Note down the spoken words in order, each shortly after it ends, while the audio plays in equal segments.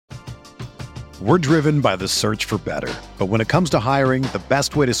We're driven by the search for better. But when it comes to hiring, the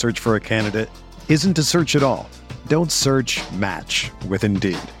best way to search for a candidate isn't to search at all. Don't search, match with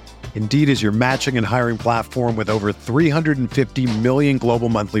Indeed. Indeed is your matching and hiring platform with over 350 million global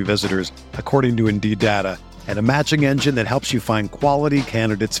monthly visitors, according to Indeed data, and a matching engine that helps you find quality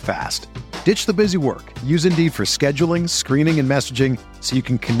candidates fast. Ditch the busy work. Use Indeed for scheduling, screening, and messaging so you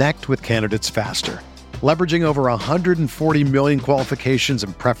can connect with candidates faster. Leveraging over 140 million qualifications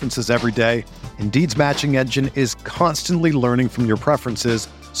and preferences every day, Indeed's matching engine is constantly learning from your preferences,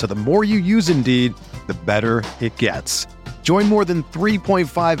 so the more you use Indeed, the better it gets. Join more than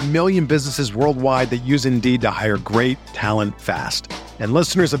 3.5 million businesses worldwide that use Indeed to hire great talent fast. And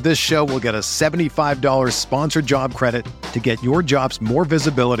listeners of this show will get a $75 sponsored job credit to get your jobs more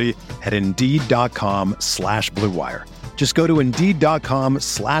visibility at Indeed.com/Blue Wire. Just go to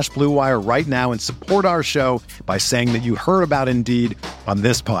Indeed.com/Blue Wire right now and support our show by saying that you heard about Indeed on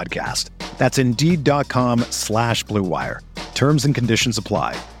this podcast. That's Indeed.com/Blue Wire. Terms and conditions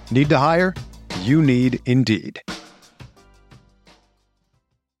apply. Need to hire? You need Indeed.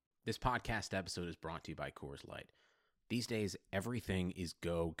 This podcast episode is brought to you by Coors Light. These days, everything is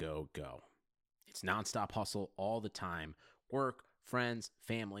go, go, go. It's nonstop hustle all the time. Work, friends,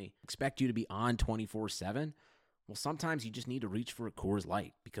 family, expect you to be on 24/7. Well, sometimes you just need to reach for a Coors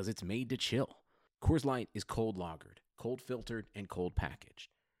Light because it's made to chill. Coors Light is cold lagered, cold filtered, and cold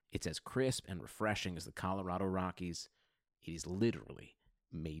packaged. It's as crisp and refreshing as the Colorado Rockies. It is literally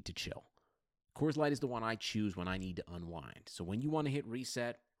made to chill. Coors Light is the one I choose when I need to unwind. So when you want to hit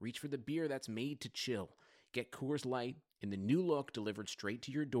reset, reach for the beer that's made to chill. Get Coors Light in the new look delivered straight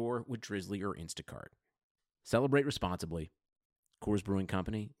to your door with Drizzly or Instacart. Celebrate responsibly. Coors Brewing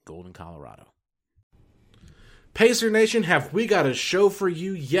Company, Golden, Colorado. Pacer Nation, have we got a show for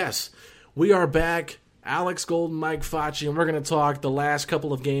you? Yes, we are back. Alex Golden, Mike Facci, and we're going to talk the last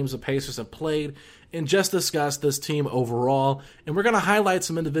couple of games the Pacers have played and just discuss this team overall. And we're going to highlight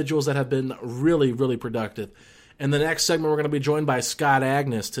some individuals that have been really, really productive. In the next segment, we're going to be joined by Scott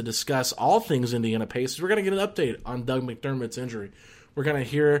Agness to discuss all things Indiana Pacers. We're going to get an update on Doug McDermott's injury. We're going to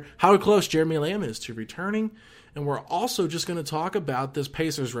hear how close Jeremy Lamb is to returning. And we're also just going to talk about this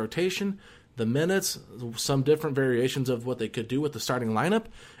Pacers rotation, the minutes, some different variations of what they could do with the starting lineup,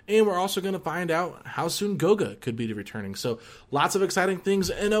 and we're also going to find out how soon Goga could be returning. So lots of exciting things.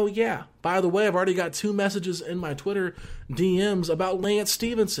 And oh yeah, by the way, I've already got 2 messages in my Twitter DMs about Lance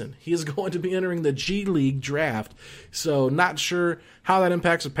Stevenson. He is going to be entering the G League draft. So not sure how that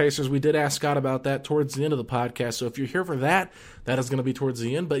impacts the Pacers. We did ask Scott about that towards the end of the podcast. So if you're here for that, that is going to be towards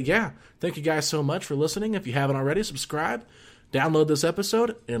the end. But yeah, thank you guys so much for listening. If you haven't already, subscribe, download this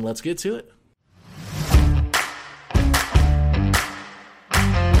episode, and let's get to it.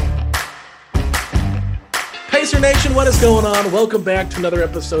 Pacer Nation, what is going on? Welcome back to another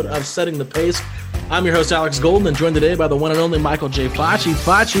episode of Setting the Pace. I'm your host, Alex Golden, and joined today by the one and only Michael J. Facci.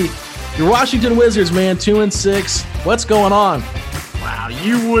 Facci, your Washington Wizards, man, 2-6. What's going on? Wow,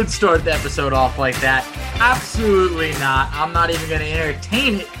 you would start the episode off like that. Absolutely not. I'm not even going to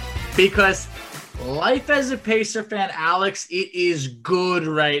entertain it because life as a Pacer fan, Alex, it is good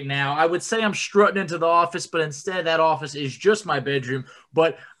right now. I would say I'm strutting into the office, but instead that office is just my bedroom.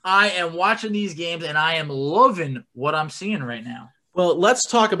 But I am watching these games, and I am loving what I'm seeing right now. Well, let's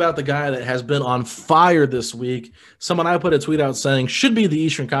talk about the guy that has been on fire this week. Someone I put a tweet out saying should be the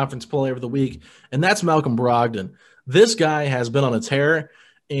Eastern Conference Player of the Week, and that's Malcolm Brogdon. This guy has been on a tear,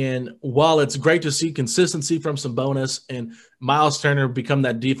 and while it's great to see consistency from Sabonis and Miles Turner become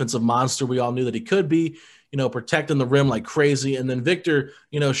that defensive monster we all knew that he could be, protecting the rim like crazy, and then Victor,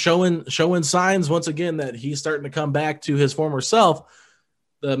 showing signs once again that he's starting to come back to his former self,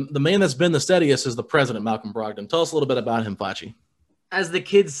 the man that's been the steadiest is the president, Malcolm Brogdon. Tell us a little bit about him, Facci. As the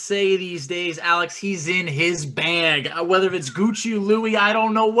kids say these days, Alex, he's in his bag. Whether it's Gucci, Louis, I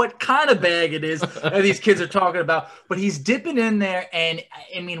don't know what kind of bag it is that these kids are talking about, but he's dipping in there. And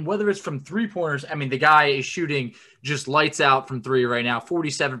I mean, whether it's from 3-pointers, I mean, the guy is shooting just lights out from 3 right now,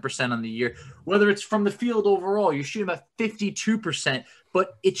 47% on the year. Whether it's from the field overall, you're shooting about 52%,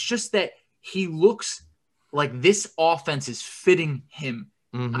 but it's just that he looks like this offense is fitting him.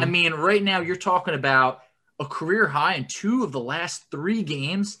 Mm-hmm. I mean, right now you're talking about a career high in 2 of the last 3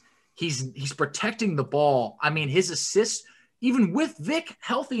 games. He's protecting the ball. I mean, his assists, even with Vic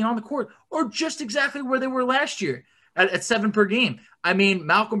healthy and on the court, are just exactly where they were last year at 7 per game. I mean,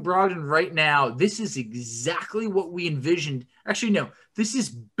 Malcolm Brogdon right now, this is exactly what we envisioned. Actually, no, this is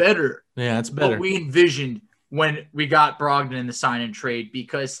better. Yeah, it's better. What we envisioned when we got Brogdon in the sign and trade,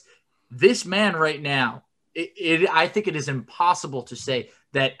 because this man right now, I think it is impossible to say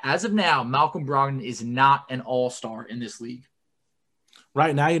that as of now, Malcolm Brogdon is not an all-star in this league.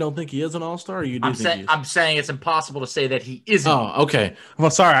 Right now, you don't think he is an all-star, or you do think he is? I'm saying it's impossible to say that he isn't. Oh, okay.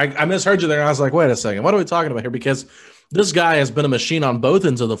 Well, sorry, I misheard you there. I was like, wait a second, what are we talking about here? Because this guy has been a machine on both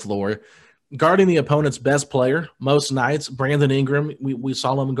ends of the floor, guarding the opponent's best player most nights. Brandon Ingram, we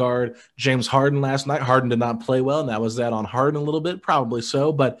saw him guard James Harden last night. Harden did not play well, and that was that on Harden a little bit, probably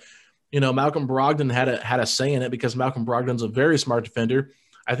so. But Malcolm Brogdon had a say in it because Malcolm Brogdon's a very smart defender.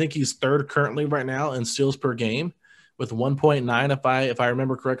 I think he's third currently right now in steals per game with 1.9. If I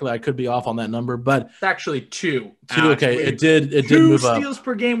remember correctly, I could be off on that number, but it's actually two. Okay, it did move up. 2 steals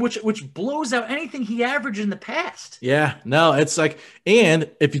per game, which blows out anything he averaged in the past. Yeah, no, it's like, and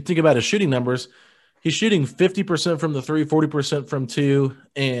if you think about his shooting numbers, he's shooting 50% from the 3, 40% from 2,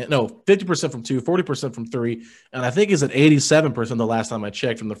 and no, 50% from 2, 40% from 3, and I think he's at 87% the last time I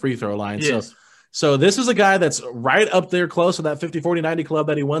checked from the free throw line. Yes. So this is a guy that's right up there close to that 50-40-90 club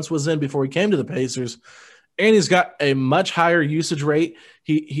that he once was in before he came to the Pacers. And he's got a much higher usage rate.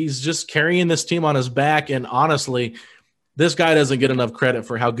 He's just carrying this team on his back. And honestly, this guy doesn't get enough credit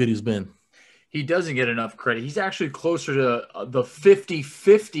for how good he's been. He doesn't get enough credit. He's actually closer to the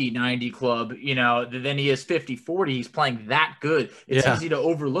 50-50-90 club, than he is 50-40. He's playing that good. It's easy to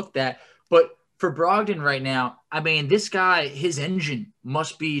overlook that. But for Brogdon right now, I mean, this guy, his engine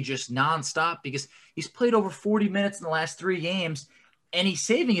must be just nonstop because he's played over 40 minutes in the last 3 games. And he's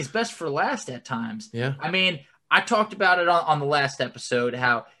saving his best for last at times. Yeah. I mean, I talked about it on the last episode,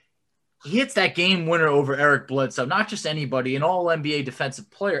 how he hits that game winner over Eric Bledsoe, not just anybody, an all-NBA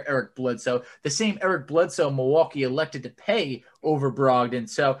defensive player, Eric Bledsoe, the same Eric Bledsoe Milwaukee elected to pay over Brogdon.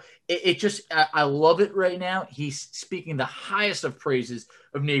 So I love it right now. He's speaking the highest of praises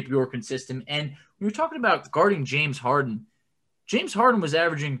of Nate Bjorken's system. And we were talking about guarding James Harden. James Harden was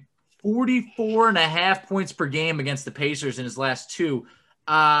averaging 44.5 points per game against the Pacers in his last 2.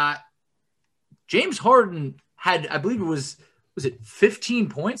 James Harden had, I believe was it 15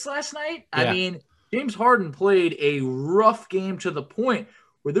 points last night? Yeah. I mean, James Harden played a rough game to the point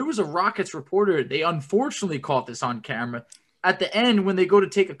where there was a Rockets reporter. They unfortunately caught this on camera. At the end, when they go to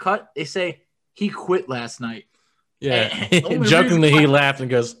take a cut, they say he quit last night. Yeah, jokingly he laughed and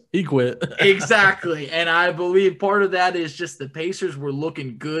goes, he quit. Exactly, and I believe part of that is just the Pacers were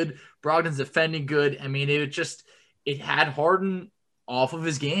looking good. Brogdon's defending good. I mean, it had Harden off of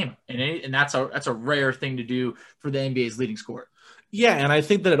his game, and that's a rare thing to do for the NBA's leading scorer. Yeah, and I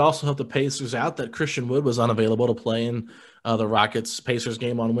think that it also helped the Pacers out that Christian Wood was unavailable to play in the Rockets-Pacers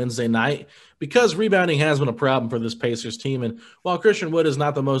game on Wednesday night because rebounding has been a problem for this Pacers team. And while Christian Wood is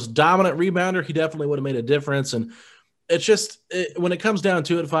not the most dominant rebounder, he definitely would have made a difference. And it's just when it comes down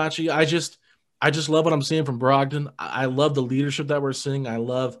to it, Facci, I just love what I'm seeing from Brogdon. I love the leadership that we're seeing. I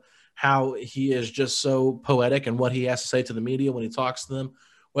love how he is just so poetic and what he has to say to the media when he talks to them,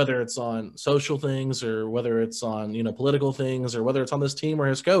 whether it's on social things or whether it's on, political things or whether it's on this team or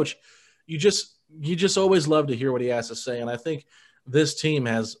his coach. You just always love to hear what he has to say. And I think this team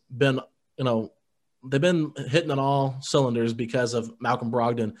has been, they've been hitting on all cylinders because of Malcolm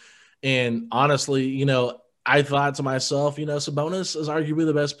Brogdon. And honestly, I thought to myself, Sabonis is arguably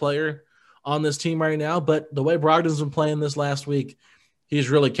the best player on this team right now. But the way Brogdon's been playing this last week, he's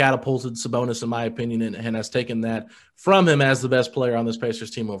really catapulted Sabonis, in my opinion, and has taken that from him as the best player on this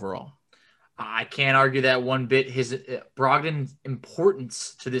Pacers team overall. I can't argue that one bit. His Brogdon's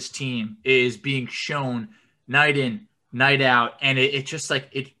importance to this team is being shown night in, night out. And it just like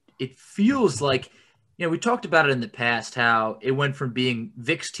it feels like, we talked about it in the past, how it went from being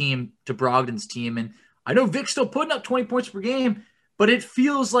Vic's team to Brogdon's team. And I know Vic's still putting up 20 points per game, but it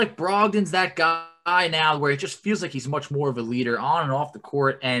feels like Brogdon's that guy now where it just feels like he's much more of a leader on and off the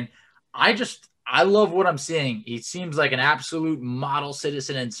court. And I love what I'm seeing. He seems like an absolute model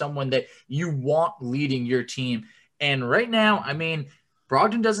citizen and someone that you want leading your team. And right now, I mean,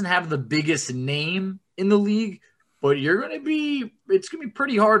 Brogdon doesn't have the biggest name in the league, but it's going to be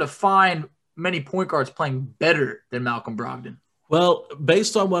pretty hard to find many point guards playing better than Malcolm Brogdon. Well,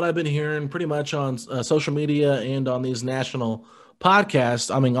 based on what I've been hearing pretty much on social media and on these national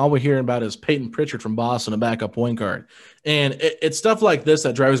podcasts, I mean, all we're hearing about is Peyton Pritchard from Boston, a backup point guard. And it's stuff like this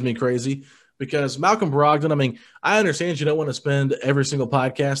that drives me crazy because Malcolm Brogdon, I mean, I understand you don't want to spend every single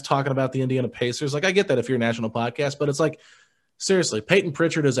podcast talking about the Indiana Pacers. Like, I get that if you're a national podcast, but it's like, seriously, Peyton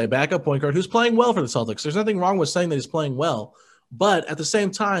Pritchard is a backup point guard who's playing well for the Celtics. There's nothing wrong with saying that he's playing well. But at the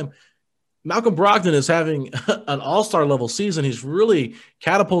same time, Malcolm Brogdon is having an all-star level season. He's really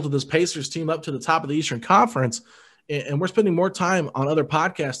catapulted this Pacers team up to the top of the Eastern Conference. And we're spending more time on other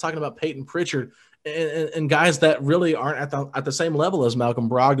podcasts talking about Peyton Pritchard and guys that really aren't at the same level as Malcolm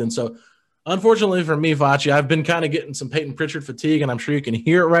Brogdon. So unfortunately for me, Facci, I've been kind of getting some Peyton Pritchard fatigue, and I'm sure you can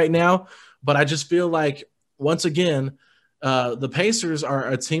hear it right now. But I just feel like, once again, The Pacers are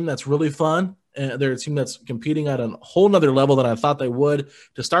a team that's really fun. They're a team that's competing at a whole nother level than I thought they would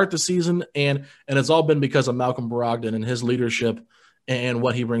to start the season. And it's all been because of Malcolm Brogdon and his leadership and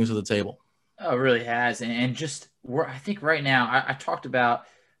what he brings to the table. Oh, it really has. And just I think right now, I talked about,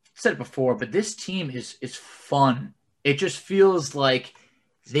 said it before, but this team is fun. It just feels like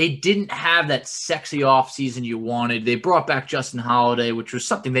they didn't have that sexy offseason you wanted. They brought back Justin Holiday, which was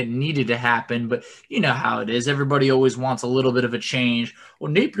something that needed to happen, but you know how it is. Everybody always wants a little bit of a change.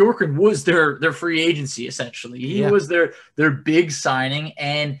 Well, Nate Bjorkgren was their free agency, essentially. He was their big signing,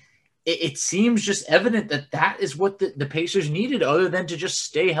 and it seems just evident that is what the Pacers needed, other than to just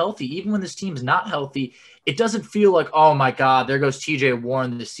stay healthy. Even when this team's not healthy, it doesn't feel like, oh my God, there goes TJ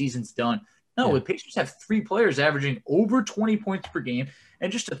Warren, the season's done. No, the Pacers have 3 players averaging over 20 points per game.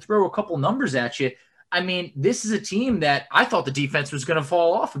 And just to throw a couple numbers at you, I mean, this is a team that I thought the defense was going to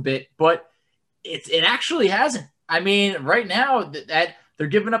fall off a bit, but it actually hasn't. I mean, right now that they're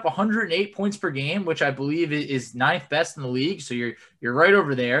giving up 108 points per game, which I believe is 9th best in the league. So you're right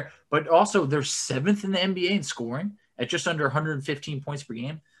over there. But also they're 7th in the NBA in scoring at just under 115 points per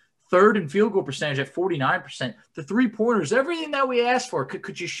game. 3rd in field goal percentage at 49%. The 3-pointers, everything that we asked for.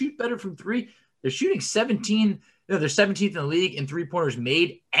 Could you shoot better from 3? They're shooting 17. They're 17th in the league in 3-pointers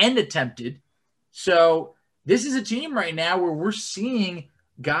made and attempted. So this is a team right now where we're seeing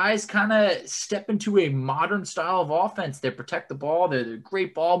guys kind of step into a modern style of offense. They protect the ball. They're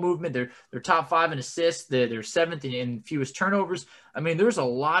great ball movement. They're top 5 in assists. They're 7th in fewest turnovers. I mean, there's a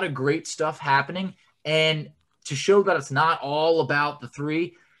lot of great stuff happening. And to show that it's not all about the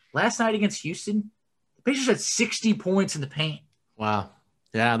 3, last night against Houston, the Pacers had 60 points in the paint. Wow.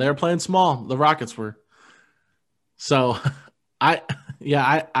 Yeah, they were playing small. The Rockets were. So I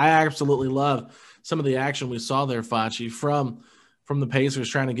absolutely love some of the action we saw there, Facci, from the Pacers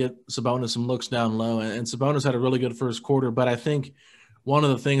trying to get Sabonis some looks down low. And Sabonis had a really good first quarter. But I think one of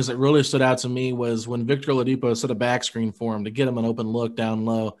the things that really stood out to me was when Victor Oladipo set a back screen for him to get him an open look down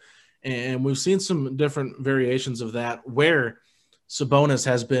low. And we've seen some different variations of that where Sabonis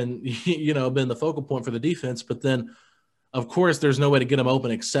has been, been the focal point for the defense. But then, of course, there's no way to get him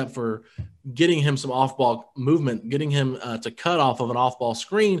open except for getting him some off-ball movement, getting him to cut off of an off-ball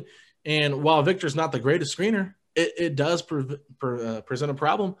screen. And while Victor's not the greatest screener, it does present a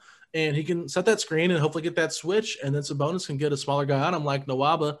problem. And he can set that screen and hopefully get that switch, and then Sabonis can get a smaller guy on him like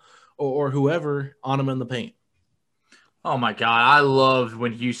Nwaba or whoever on him in the paint. Oh, my God. I loved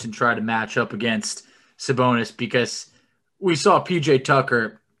when Houston tried to match up against Sabonis because we saw P.J.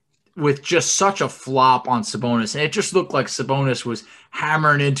 Tucker with just such a flop on Sabonis. And it just looked like Sabonis was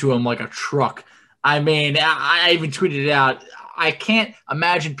hammering into him like a truck. I mean, I even tweeted it out. I can't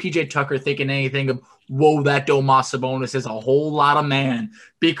imagine P.J. Tucker thinking anything of, whoa, that Domas Sabonis is a whole lot of man,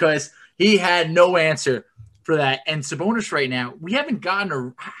 because he had no answer for that. And Sabonis right now,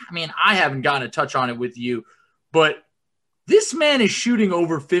 I haven't gotten a touch on it with you, but this man is shooting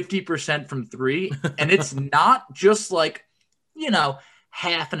over 50% from 3. And it's not just like,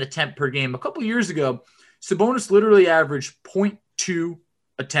 half an attempt per game. A couple years ago, Sabonis literally averaged 0.2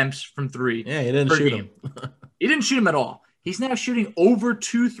 attempts from 3. Yeah, he didn't shoot him. He didn't shoot him at all. He's now shooting over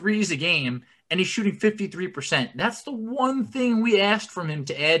 2 threes a game, and he's shooting 53%. That's the one thing we asked from him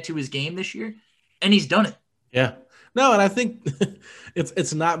to add to his game this year, and he's done it. Yeah. No, and I think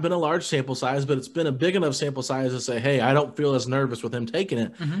it's not been a large sample size, but it's been a big enough sample size to say, hey, I don't feel as nervous with him taking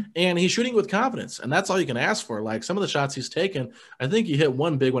it. Mm-hmm. And he's shooting with confidence, and that's all you can ask for. Like some of the shots he's taken, I think he hit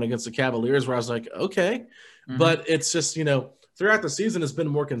one big one against the Cavaliers where I was like, okay. Mm-hmm. But it's just, throughout the season it's been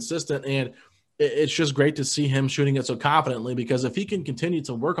more consistent, and it's just great to see him shooting it so confidently, because if he can continue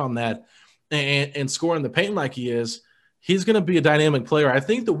to work on that and score in the paint like he is, he's going to be a dynamic player. I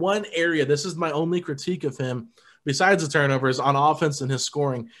think the one area, this is my only critique of him, besides the turnovers, on offense and his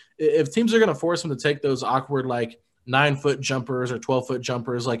scoring, if teams are going to force him to take those awkward, 9-foot jumpers or 12-foot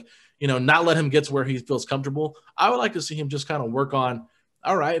jumpers, not let him get to where he feels comfortable, I would like to see him just kind of work on,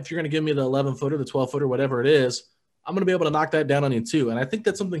 all right, if you're going to give me the 11-footer, the 12-footer, whatever it is, I'm going to be able to knock that down on you too. And I think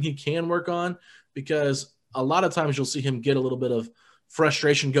that's something he can work on, because a lot of times you'll see him get a little bit of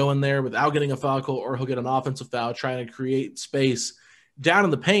frustration going there without getting a foul call, or he'll get an offensive foul trying to create space down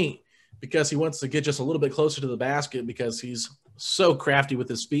in the paint because he wants to get just a little bit closer to the basket because he's so crafty with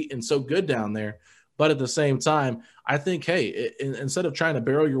his feet and so good down there. But at the same time, I think, hey, instead of trying to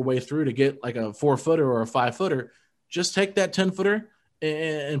barrel your way through to get like a 4-footer or a 5-footer, just take that 10-footer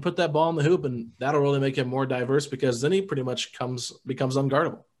and put that ball in the hoop, and that'll really make him more diverse, because then he pretty much becomes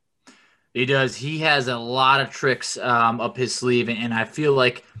unguardable. He does. He has a lot of tricks up his sleeve, and I feel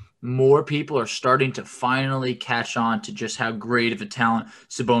like more people are starting to finally catch on to just how great of a talent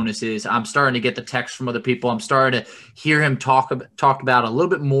Sabonis is. I'm starting to get the text from other people. I'm starting to hear him talk about a little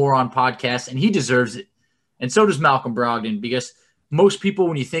bit more on podcasts, and he deserves it. And so does Malcolm Brogdon, because most people,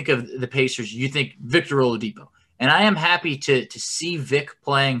 when you think of the Pacers, you think Victor Oladipo. And I am happy to see Vic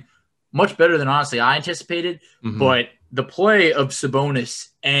playing much better than honestly I anticipated. Mm-hmm. But the play of Sabonis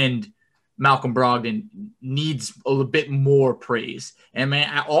and Malcolm Brogdon needs a little bit more praise. And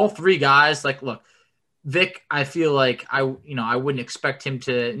man, all three guys, like, look, Vic, I feel like I wouldn't expect him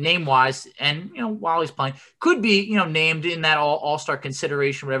to name wise, and while he's playing, could be named in that all-star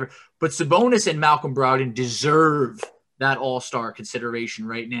consideration, whatever. But Sabonis and Malcolm Brogdon deserve that all-star consideration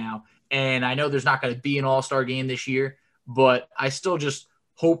right now. And I know there's not going to be an all-star game this year, but I still just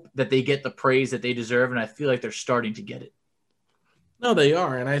hope that they get the praise that they deserve, and I feel like they're starting to get it. No, they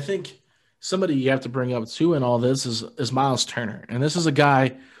are, and I think somebody you have to bring up too in all this is Miles Turner. And this is a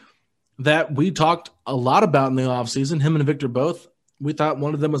guy that we talked a lot about in the offseason. Him and Victor both, we thought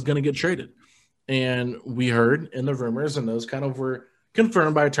one of them was going to get traded. And we heard in the rumors, and those kind of were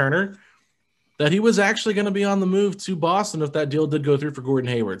confirmed by Turner, that he was actually going to be on the move to Boston if that deal did go through for Gordon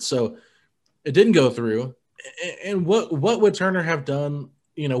Hayward. So it didn't go through. And what would Turner have done?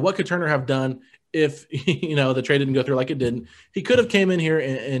 What could Turner have done if the trade didn't go through like it didn't? He could have came in here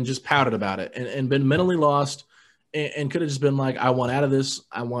and just pouted about it and been mentally lost and could have just been like, I want out of this.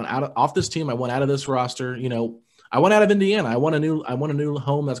 I want off this team. I want out of this roster. I want out of Indiana. I want a new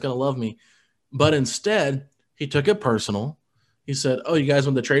home that's going to love me. But instead, he took it personal. He said, oh, you guys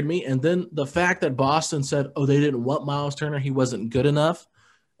want to trade me? And then the fact that Boston said, oh, they didn't want Miles Turner, he wasn't good enough,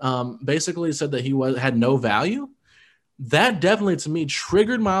 basically said that he had no value. That definitely, to me,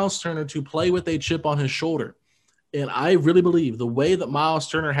 triggered Miles Turner to play with a chip on his shoulder. And I really believe the way that Miles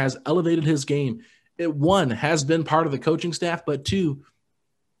Turner has elevated his game, it, one, has been part of the coaching staff, but two,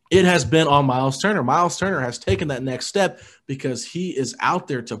 it has been on Miles Turner. Miles Turner has taken that next step because he is out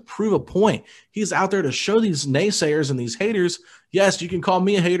there to prove a point. He's out there to show these naysayers and these haters, yes, you can call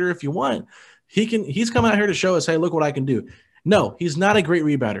me a hater if you want. He's coming out here to show us, hey, look what I can do. No, he's not a great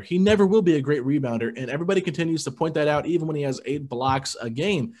rebounder. He never will be a great rebounder, and everybody continues to point that out even when he has 8 blocks a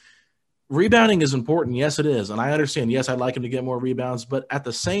game. Rebounding is important. Yes, it is, and I understand. Yes, I'd like him to get more rebounds, but at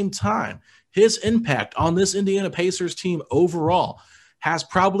the same time, his impact on this Indiana Pacers team overall has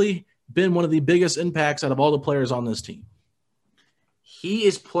probably been one of the biggest impacts out of all the players on this team. He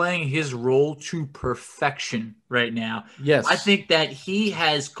is playing his role to perfection right now. Yes. I think that he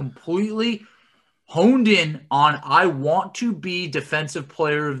has completely honed in on, I want to be defensive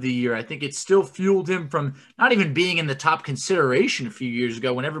player of the year. I think it still fueled him from not even being in the top consideration a few years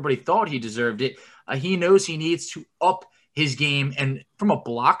ago when everybody thought he deserved it. He knows he needs to up his game. And from a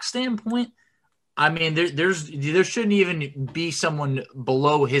block standpoint, I mean, there shouldn't even be someone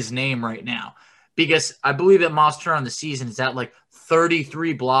below his name right now, because I believe that Miles Turner on the season is at like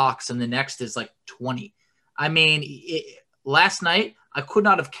 33 blocks and the next is like 20. I mean, last night I could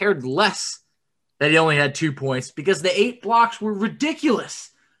not have cared less that he only had 2 points, because the 8 blocks were ridiculous.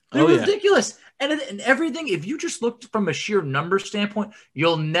 They were ridiculous. And everything, if you just looked from a sheer number standpoint,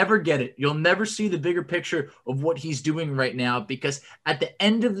 you'll never get it. You'll never see the bigger picture of what he's doing right now, because at the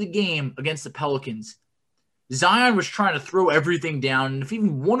end of the game against the Pelicans, Zion was trying to throw everything down. And if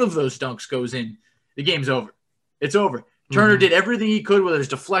even one of those dunks goes in, the game's over. It's over. Turner did everything he could, whether it's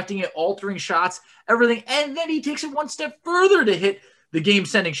deflecting it, altering shots, everything. And then he takes it one step further to hit the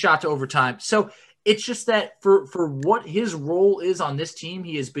game-sending shot to overtime. So it's just that for what his role is on this team,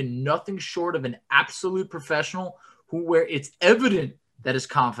 he has been nothing short of an absolute professional where it's evident that his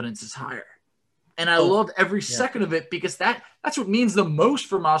confidence is higher. And I loved every second of it, because that's what means the most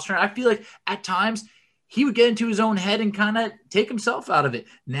for Miles Turner. I feel like at times he would get into his own head and kind of take himself out of it.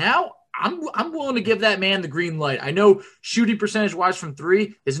 Now I'm willing to give that man the green light. I know shooting percentage-wise from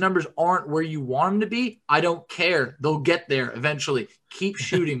 3, his numbers aren't where you want him to be. I don't care. They'll get there eventually. Keep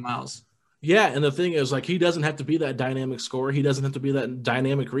shooting, Miles. Yeah, and the thing is, like, he doesn't have to be that dynamic scorer. He doesn't have to be that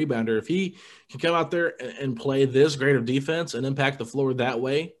dynamic rebounder. If he can come out there and play this great of defense and impact the floor that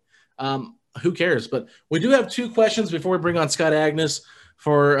way, who cares? But we do have 2 questions before we bring on Scott Agness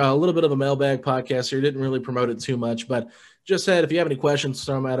for a little bit of a mailbag podcast here. Didn't really promote it too much, but just said if you have any questions,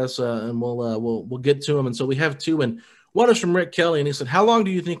 throw them at us, and we'll get to them. And so we have 2, and one is from Rick Kelly, and he said, how long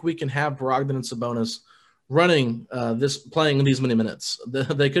do you think we can have Brogdon and Sabonis running playing these many minutes?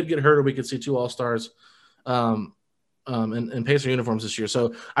 They could get hurt, or we could see 2 All-Stars in Pacer uniforms this year.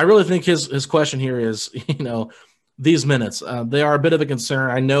 So I really think his question here is, these minutes, they are a bit of a concern.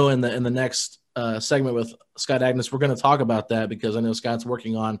 I know in the next segment with Scott Agness, we're going to talk about that, because I know Scott's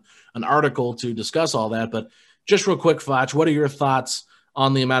working on an article to discuss all that. But just real quick, Foch, what are your thoughts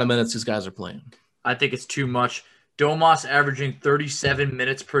on the amount of minutes these guys are playing. I think it's too much. Domas averaging 37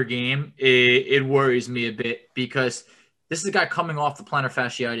 minutes per game. It worries me a bit because this is a guy coming off the plantar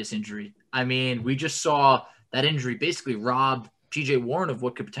fasciitis injury. I mean, we just saw that injury basically rob TJ Warren of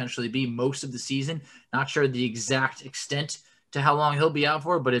what could potentially be most of the season. Not sure the exact extent to how long he'll be out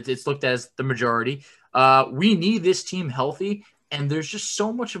for, but it's looked as the majority. We need this team healthy, and there's just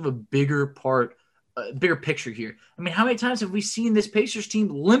so much of a bigger picture here. I mean, how many times have we seen this Pacers team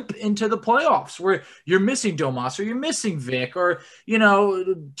limp into the playoffs where you're missing Domas or you're missing Vic or,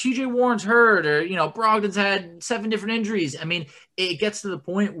 TJ Warren's hurt or, Brogdon's had 7 different injuries. I mean, it gets to the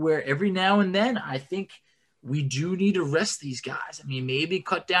point where every now and then I think we do need to rest these guys. I mean, maybe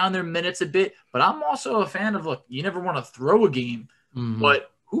cut down their minutes a bit, but I'm also a fan of, look, you never want to throw a game,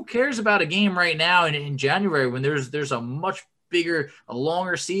 but who cares about a game right now in January when there's a much bigger, a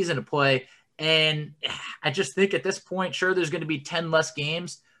longer season to play. And I just think at this point, sure, there's going to be 10 less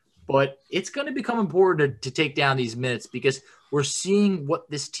games, but it's going to become important to take down these minutes because we're seeing what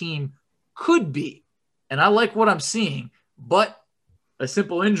this team could be. And I like what I'm seeing, but a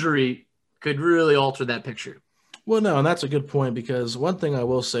simple injury could really alter that picture. Well, no, and that's a good point because one thing I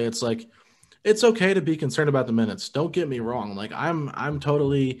will say, it's like, it's okay to be concerned about the minutes. Don't get me wrong. Like I'm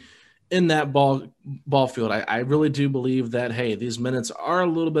totally in that ball field. I really do believe that, hey, these minutes are a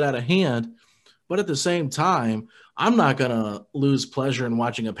little bit out of hand. But at the same time, I'm not going to lose pleasure in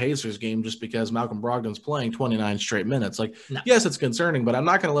watching a Pacers game just because Malcolm Brogdon's playing 29 straight minutes. Like, no. Yes, it's concerning, but I'm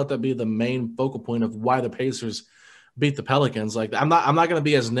not going to let that be the main focal point of why the Pacers beat the Pelicans. Like, I'm not going to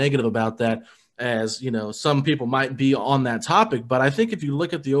be as negative about that as, some people might be on that topic. But I think if you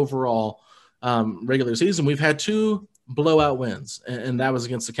look at the overall regular season, we've had 2 blowout wins, and that was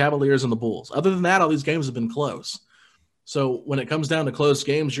against the Cavaliers and the Bulls. Other than that, all these games have been close. So when it comes down to close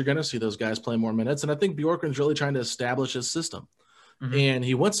games, you're going to see those guys play more minutes. And I think Bjorkgren's really trying to establish his system. And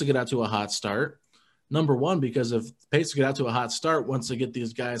he wants to get out to a hot start. Number one, because if Pacers get out to a hot start, once they get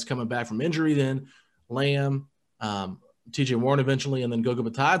these guys coming back from injury, then Lamb, TJ Warren eventually, and then Goga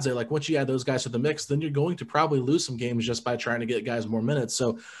Bitadze, like once you add those guys to the mix, then you're going to probably lose some games just by trying to get guys more minutes.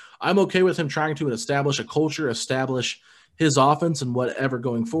 So I'm okay with him trying to establish a culture, establish his offense and whatever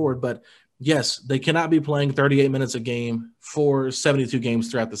going forward. But yes, they cannot be playing 38 minutes a game for 72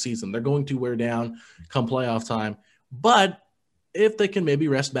 games throughout the season. They're going to wear down come playoff time. But if they can maybe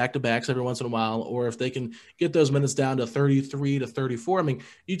rest back-to-backs every once in a while, or if they can get those minutes down to 33 to 34, I mean,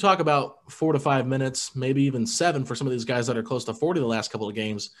 you talk about 4 to 5 minutes, maybe even 7 for some of these guys that are close to 40 the last couple of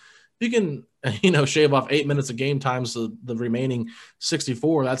games. You can, shave off 8 minutes a game times the remaining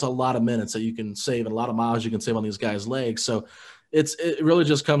 64. That's a lot of minutes that you can save and a lot of miles you can save on these guys' legs. So it really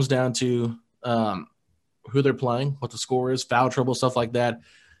just comes down to who they're playing, what the score is, foul trouble, stuff like that.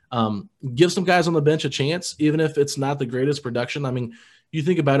 Give some guys on the bench a chance, even if it's not the greatest production. I mean, you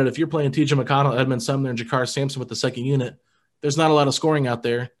think about it, if you're playing TJ McConnell, Edmund Sumner, and Jakar Sampson with the second unit, there's not a lot of scoring out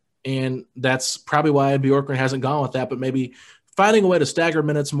there. And that's probably why Bjorkgren hasn't gone with that, but maybe finding a way to stagger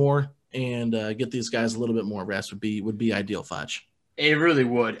minutes more and get these guys a little bit more rest would be ideal, Fudge. It really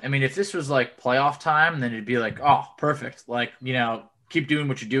would. I mean, if this was like playoff time, then it'd be like, oh, perfect. Like, keep doing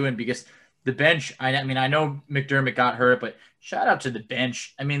what you're doing because the bench, I know McDermott got hurt, but shout out to the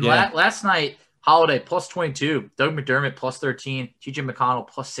bench. I mean, last night, Holiday plus 22, Doug McDermott plus 13, TJ McConnell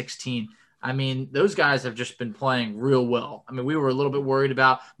plus 16. I mean, those guys have just been playing real well. I mean, we were a little bit worried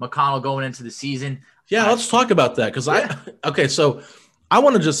about McConnell going into the season. Yeah, let's talk about that because so I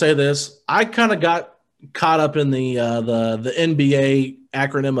want to just say this. I kind of got caught up in the NBA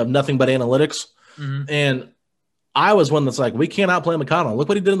acronym of nothing but analytics, and I was one that's like, we cannot play McConnell. Look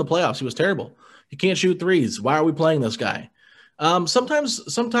what he did in the playoffs. He was terrible. He can't shoot threes. Why are we playing this guy? Sometimes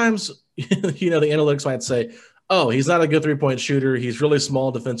the analytics might say, oh, he's not a good three-point shooter. He's really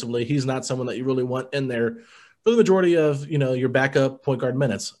small defensively. He's not someone that you really want in there for the majority of, your backup point guard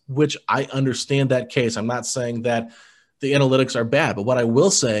minutes, which I understand that case. I'm not saying that the analytics are bad, but what I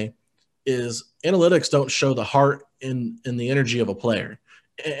will say is analytics don't show the heart in the energy of a player.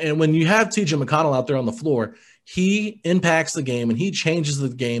 And when you have TJ McConnell out there on the floor, he impacts the game and he changes the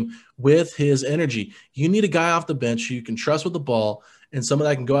game with his energy. You need a guy off the bench who you can trust with the ball and someone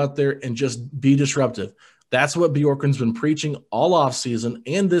that can go out there and just be disruptive. That's what Bjorkgren's been preaching all off season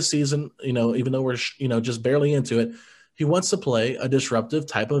and this season, even though we're, just barely into it, he wants to play a disruptive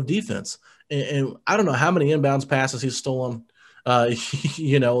type of defense. And I don't know how many inbounds passes he's stolen,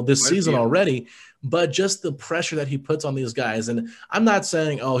 this season already, but just the pressure that he puts on these guys. And I'm not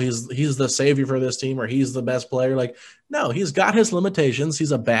saying, oh, he's the savior for this team or he's the best player. Like, no, he's got his limitations.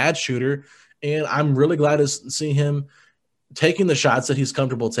 He's a bad shooter. And I'm really glad to see him taking the shots that he's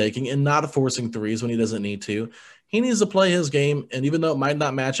comfortable taking and not forcing threes when he doesn't need to. he needs to play his game. And even though it might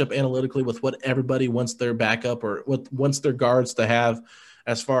not match up analytically with what everybody wants their backup or what wants their guards to have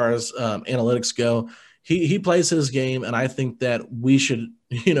as far as analytics go, he plays his game. And I think that we should,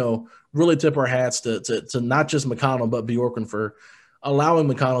 really tip our hats to not just McConnell, but Bjorkgren for allowing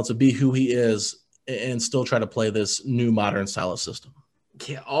McConnell to be who he is and still try to play this new modern style of system.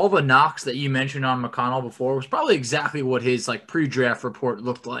 Yeah, all the knocks that you mentioned on McConnell before was probably exactly what his pre-draft report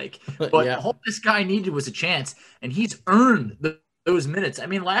looked like. But Yeah. all this guy needed was a chance, and he's earned those minutes. I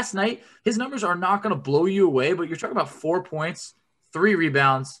mean, last night, his numbers are not going to blow you away, but you're talking about 4 points, 3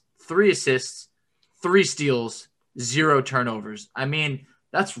 rebounds, 3 assists, 3 steals, 0 turnovers. I mean,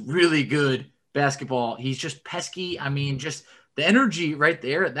 that's really good basketball. He's just pesky. I mean, just the energy right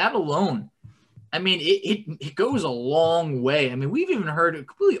there, that alone, I mean, it goes a long way. I mean, we've even heard a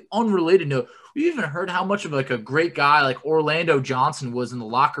completely unrelated note. We've even heard how much of a great guy like Orlando Johnson was in the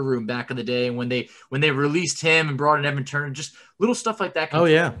locker room back in the day when they released him and brought in Evan Turner. Just little stuff like that. Oh,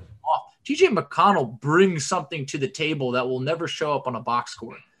 yeah. TJ McConnell brings something to the table that will never show up on a box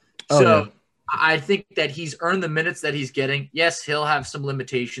score. Oh, So yeah. I think that he's earned the minutes that he's getting. Yes, he'll have some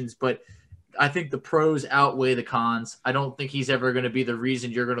limitations, but I think the pros outweigh the cons. I don't think he's ever going to be the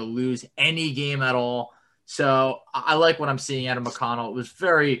reason you're going to lose any game at all. So I like what I'm seeing out of McConnell. It was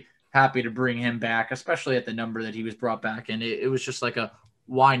very happy to bring him back, especially at the number that he was brought back in. It was just like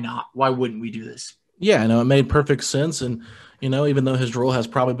why not? Why wouldn't we do this? Yeah, no, it made perfect sense. And, even though his role has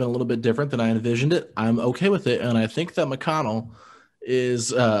probably been a little bit different than I envisioned it, I'm okay with it. And I think that McConnell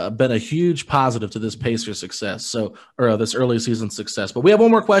is been a huge positive to this Pacers success. Or this early season success. But we have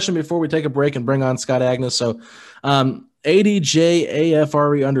one more question before we take a break and bring on Scott Agness. So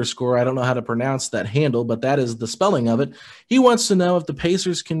ADJAFRE_, I don't know how to pronounce that handle, but that is the spelling of it. He wants to know if the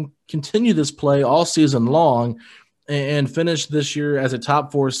Pacers can continue this play all season long and finish this year as a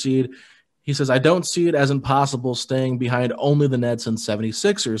top 4 seed. He says, I don't see it as impossible staying behind only the Nets and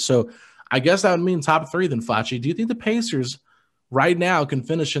 76ers. So I guess that would mean top 3 then, Facci. Do you think the Pacers right now can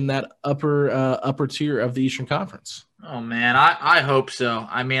finish in that upper tier of the Eastern Conference? Oh man, I hope so.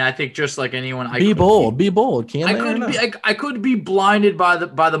 I mean, I think just like anyone, Be bold. I could be blinded by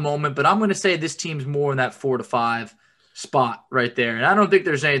the moment, but I'm going to say this team's more in that 4 to 5 spot right there, and I don't think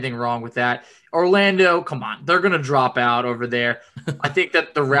there's anything wrong with that. Orlando, come on, they're going to drop out over there. I think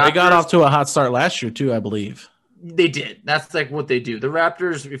that the Raptors they got off to a hot start last year too, I believe. They did. That's like what they do. The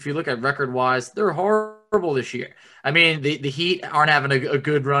Raptors, if you look at record-wise, they're horrible this year. I mean, the Heat aren't having a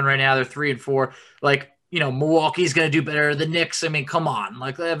good run right now. They're 3-4. Milwaukee's going to do better. The Knicks, I mean, come on.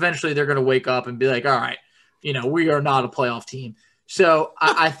 Eventually they're going to wake up and be like, all right, we are not a playoff team. So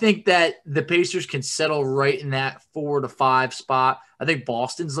I think that the Pacers can settle right in that 4 to 5 spot. I think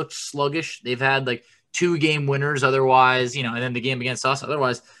Boston's looked sluggish. They've had 2-game winners otherwise, and then the game against us.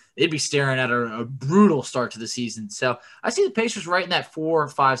 Otherwise, they'd be staring at a brutal start to the season. So I see the Pacers right in that 4 or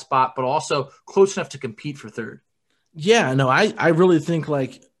 5 spot, but also close enough to compete for 3rd. Yeah, no, I really think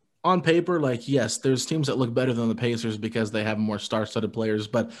on paper, yes, there's teams that look better than the Pacers because they have more star-studded players.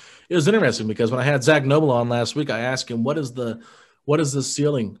 But it was interesting because when I had Zach Noble on last week, I asked him, what is the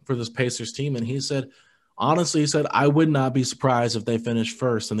ceiling for this Pacers team? And he said, honestly, I would not be surprised if they finish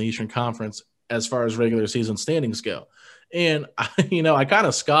first in the Eastern Conference as far as regular season standings go. And, I kind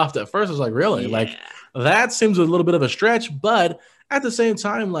of scoffed at first. I was like, really? Yeah. That seems a little bit of a stretch. But at the same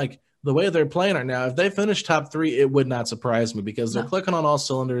time, the way they're playing right now, if they finish top 3, it would not surprise me because they're clicking on all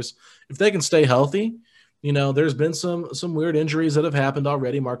cylinders. If they can stay healthy, there's been some weird injuries that have happened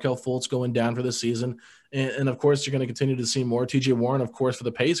already. Markelle Fultz going down for the season. And of course, you're going to continue to see more. TJ Warren, of course, for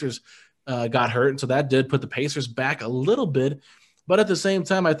the Pacers got hurt. And so that did put the Pacers back a little bit. But at the same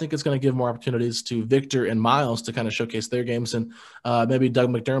time, I think it's going to give more opportunities to Victor and Miles to kind of showcase their games. And maybe Doug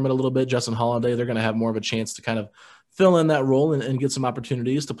McDermott a little bit, Justin Holiday, they're going to have more of a chance to kind of fill in that role and get some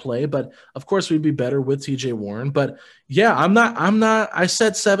opportunities to play. But of course we'd be better with TJ Warren. But yeah, I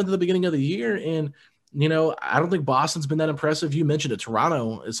said 7th at the beginning of the year. And, I don't think Boston's been that impressive. You mentioned it.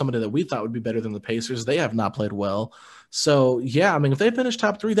 Toronto is somebody that we thought would be better than the Pacers. They have not played well. So yeah, I mean, if they finish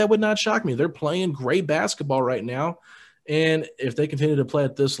top 3, that would not shock me. They're playing great basketball right now. And if they continue to play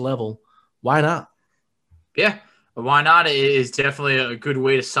at this level, why not? Yeah. Why not is definitely a good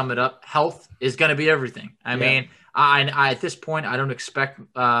way to sum it up. Health is going to be everything. I mean, I at this point, I don't expect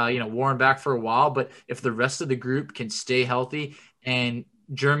Warren back for a while, but if the rest of the group can stay healthy and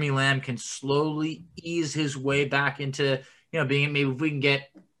Jeremy Lamb can slowly ease his way back into, being, maybe if we can get,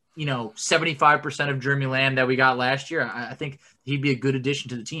 75% of Jeremy Lamb that we got last year, I think he'd be a good addition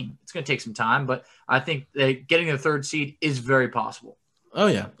to the team. It's going to take some time, but I think that getting the 3rd seed is very possible. Oh,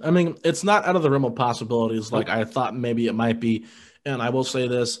 yeah. I mean, it's not out of the realm of possibilities like I thought maybe it might be. And I will say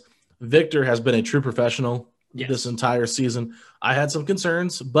this, Victor has been a true professional this entire season. I had some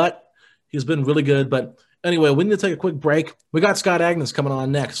concerns, but he's been really good. But anyway, we need to take a quick break. We got Scott Agness coming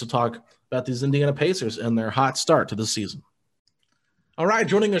on next to talk about these Indiana Pacers and their hot start to the season. All right,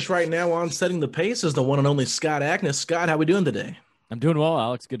 joining us right now on Setting the Pace is the one and only Scott Agness. Scott, how we doing today? I'm doing well,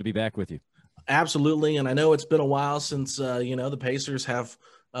 Alex. Good to be back with you. Absolutely, and I know it's been a while since the Pacers have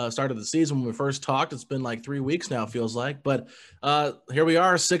started the season. When we first talked, it's been like 3 weeks now, feels like. But here we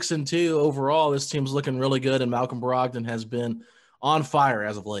are, 6-2 overall. This team's looking really good, and Malcolm Brogdon has been on fire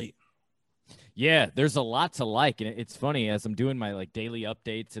as of late. Yeah, there's a lot to like, and it's funny as I'm doing my daily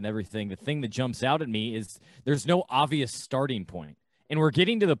updates and everything. The thing that jumps out at me is there's no obvious starting point. And we're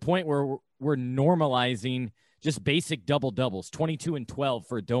getting to the point where we're normalizing just basic double-doubles, 22 and 12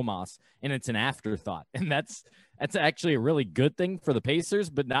 for Domas, and it's an afterthought. And that's actually a really good thing for the Pacers,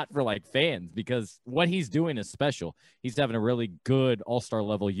 but not for fans, because what he's doing is special. He's having a really good all-star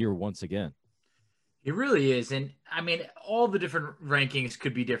level year once again. It really is. And I mean, all the different rankings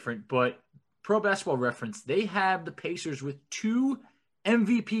could be different, but Pro Basketball Reference, they have the Pacers with 2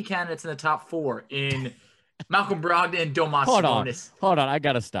 MVP candidates in the top 4 in Malcolm Brogdon and Domas Sabonis. Hold on. I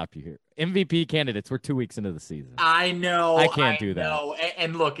got to stop you here. MVP candidates, we're 2 weeks into the season. I know. I can't do that.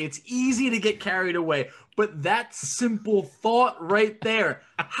 And look, it's easy to get carried away, but that simple thought right there,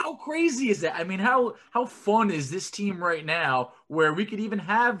 how crazy is that? I mean, how fun is this team right now where we could even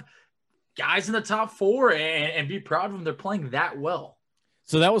have guys in the top 4 and be proud of them? They're playing that well.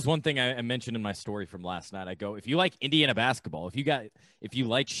 So that was one thing I mentioned in my story from last night. I go, if you like Indiana basketball, if you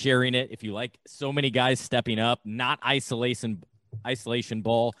like sharing it, if you like so many guys stepping up, not isolation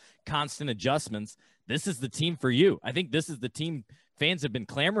ball, constant adjustments, this is the team for you. I think this is the team fans have been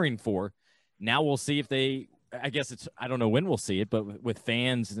clamoring for. Now we'll see if I don't know when we'll see it, but with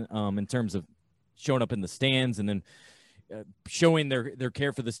fans in terms of showing up in the stands and then showing their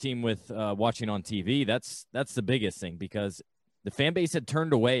care for this team with watching on TV, that's the biggest thing, because the fan base had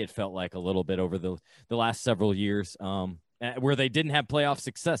turned away, it felt like, a little bit over the last several years where they didn't have playoff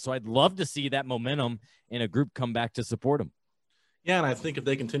success. So I'd love to see that momentum in a group come back to support them. Yeah, and I think if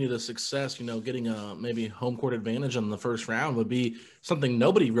they continue the success, getting a maybe home court advantage in the first round would be something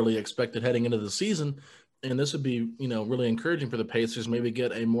nobody really expected heading into the season. And this would be, really encouraging for the Pacers, maybe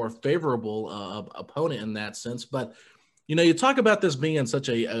get a more favorable opponent in that sense. But, you talk about this being such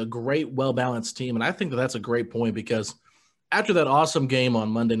a great, well-balanced team, and I think that's a great point, because after that awesome game on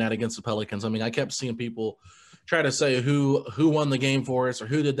Monday night against the Pelicans, I mean, I kept seeing people try to say who won the game for us or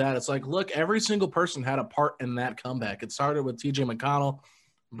who did that. It's like, look, every single person had a part in that comeback. It started with TJ McConnell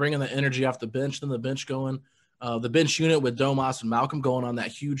bringing the energy off the bench, then the bench unit with Domas and Malcolm going on that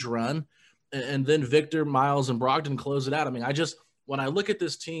huge run, and then Victor, Miles, and Brogdon close it out. I mean, when I look at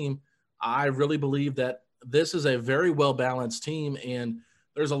this team, I really believe that this is a very well-balanced team, and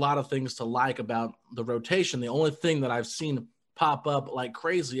there's a lot of things to like about the rotation. The only thing that I've seen pop up like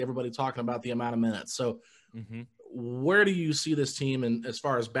crazy, everybody talking about the amount of minutes. So where do you see this team and as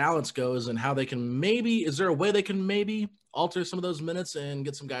far as balance goes, and how they can is there a way they can maybe alter some of those minutes and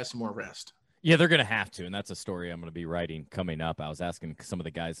get some guys some more rest? Yeah, they're going to have to, and that's a story I'm going to be writing coming up. I was asking some of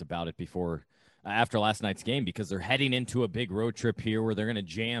the guys about it after last night's game, because they're heading into a big road trip here where they're going to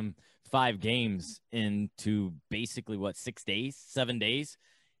jam 5 games into basically 7 days.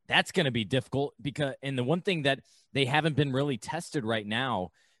 That's going to be difficult, and the one thing that they haven't been really tested right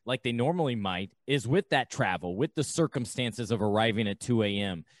now, like they normally might, is with that travel, with the circumstances of arriving at 2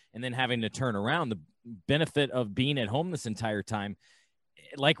 a.m. and then having to turn around. The benefit of being at home this entire time,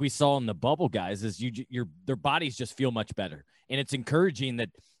 like we saw in the bubble, guys, is their bodies just feel much better. And it's encouraging that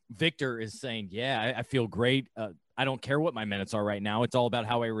Victor is saying, yeah, I feel great. I don't care what my minutes are right now. It's all about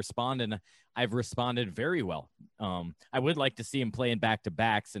how I respond, and I've responded very well. I would like to see him play in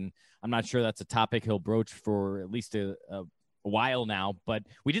back-to-backs, and I'm not sure that's a topic he'll broach for at least a while now. But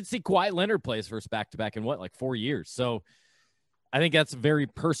we did see Kawhi Leonard play his first back-to-back in 4 years. So I think that's a very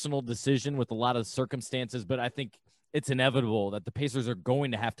personal decision with a lot of circumstances, but I think it's inevitable that the Pacers are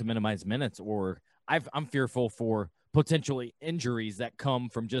going to have to minimize minutes, or I'm fearful for potentially injuries that come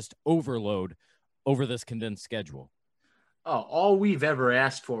from just overload over this condensed schedule. Oh, all we've ever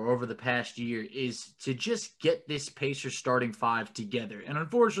asked for over the past year is to just get this Pacers starting 5 together. And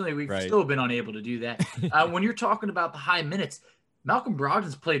unfortunately, we've still been unable to do that. When you're talking about the high minutes, Malcolm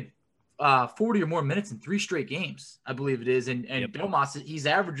Brogdon's played 40 or more minutes in 3 straight games, I believe it is. And Domas, he's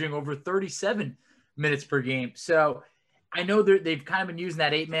averaging over 37 minutes per game. So I know they've kind of been using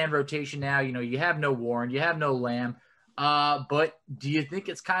that 8-man rotation now. You have no Warren, you have no Lamb. But do you think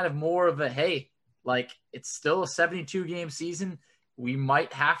it's kind of more of a, hey, it's still a 72-game season, we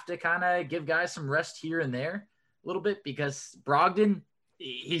might have to kind of give guys some rest here and there a little bit, because Brogdon,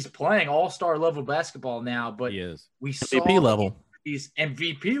 he's playing all-star level basketball now, but He is. we saw MVP level. He's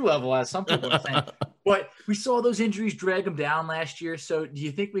MVP level, as some people are saying. But we saw those injuries drag him down last year. So do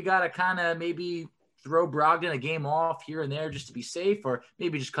you think we got to kind of maybe throw Brogdon a game off here and there just to be safe, or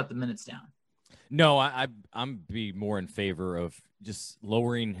maybe just cut the minutes down? No, I'm be more in favor of just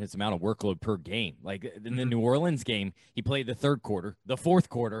lowering his amount of workload per game. Like in the New Orleans game, he played the third quarter, the fourth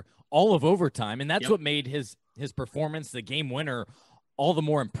quarter, all of overtime, and that's what made his performance, the game winner, all the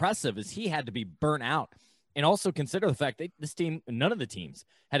more impressive, is he had to be burnt out. And also consider the fact that this team, none of the teams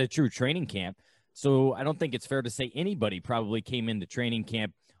had a true training camp. So I don't think it's fair to say anybody probably came into training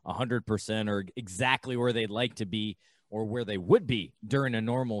camp 100% or exactly where they'd like to be or where they would be during a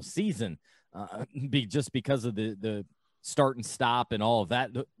normal season, just because of the start and stop and all of that.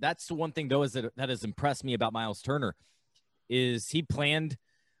 That's the one thing, though, is that has impressed me about Miles Turner is he planned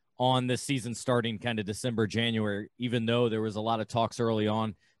on this season starting kind of December, January, even though there was a lot of talks early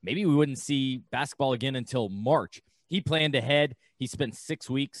on. Maybe we wouldn't see basketball again until March. He planned ahead. He spent 6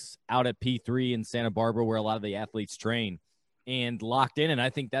 weeks out at P3 in Santa Barbara, where a lot of the athletes train, and locked in. And I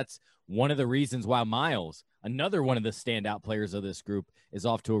think that's one of the reasons why Miles, another one of the standout players of this group, is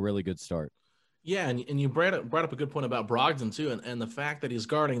off to a really good start. Yeah, and you brought up a good point about Brogdon, too, and the fact that he's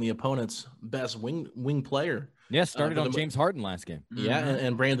guarding the opponent's best wing player. Yeah, started on James Harden last game. Yeah,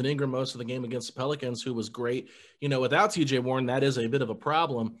 and Brandon Ingram most of the game against the Pelicans, who was great. Without T.J. Warren, that is a bit of a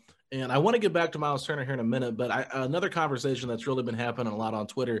problem. And I want to get back to Miles Turner here in a minute, but another conversation that's really been happening a lot on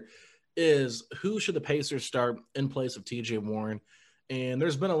Twitter is who should the Pacers start in place of T.J. Warren? And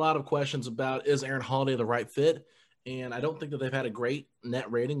there's been a lot of questions about, is Aaron Holiday the right fit? And I don't think that they've had a great net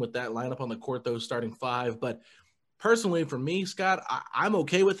rating with that lineup on the court, those starting five. But personally, for me, Scott, I'm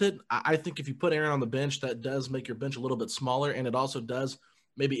okay with it. I think if you put Aaron on the bench, that does make your bench a little bit smaller, and it also does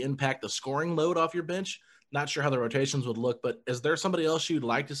maybe impact the scoring load off your bench. Not sure how the rotations would look, but is there somebody else you'd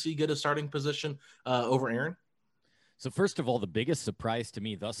like to see get a starting position over Aaron? So first of all, the biggest surprise to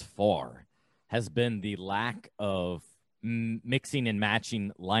me thus far has been the lack of mixing and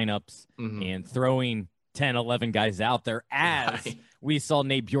matching lineups and throwing 10, 11 guys out there as we saw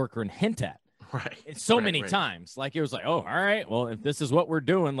Nate Bjorkgren hint at. Many times. Like it was like, oh, all right, well, if this is what we're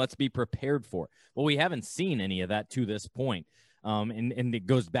doing, let's be prepared for it. Well, we haven't seen any of that to this point. And it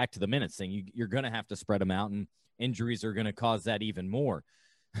goes back to the minutes thing. You're going to have to spread them out, and injuries are going to cause that even more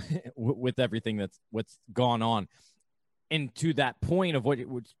with everything what's gone on. And to that point of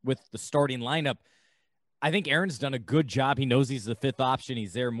with the starting lineup, I think Aaron's done a good job. He knows he's the fifth option.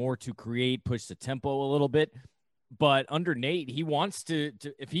 He's there more to create, push the tempo a little bit. But under Nate, he wants to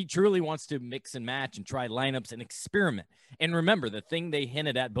if he truly wants to mix and match and try lineups and experiment. And remember, the thing they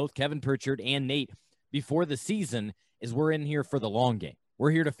hinted at, both Kevin Pritchard and Nate, before the season is we're in here for the long game. We're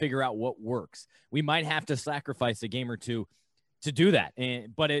here to figure out what works. We might have to sacrifice a game or two to do that,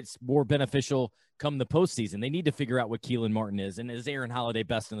 but it's more beneficial come the postseason. They need to figure out what Keelan Martin is, and is Aaron Holiday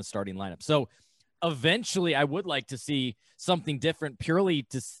best in the starting lineup? So eventually I would like to see something different, purely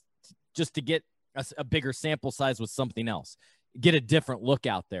just to get a bigger sample size with something else, get a different look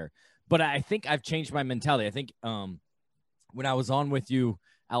out there. But I think I've changed my mentality. I think when I was on with you,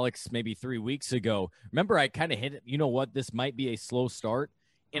 Alex, maybe 3 weeks ago, remember I kind of hit it, you know what, this might be a slow start.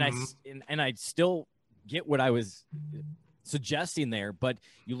 And I still get what I was suggesting there, but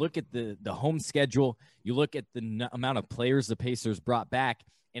you look at the home schedule, you look at the amount of players the Pacers brought back,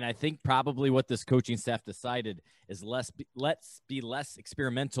 and I think probably what this coaching staff decided is let's be less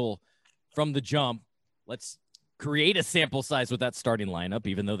experimental from the jump. Let's create a sample size with that starting lineup,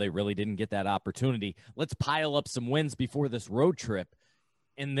 even though they really didn't get that opportunity. Let's pile up some wins before this road trip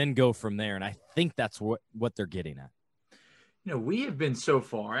and then go from there. And I think that's what they're getting at. We have been so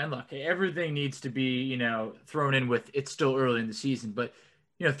far, and look, everything needs to be, thrown in with it's still early in the season. But,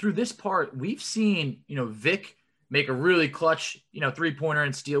 through this part, we've seen, Vic make a really clutch, 3-pointer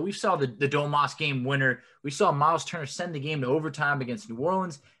and steal. We saw the Domas game winner. We saw Miles Turner send the game to overtime against New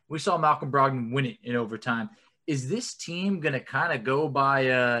Orleans. We saw Malcolm Brogdon win it in overtime. Is this team going to kind of go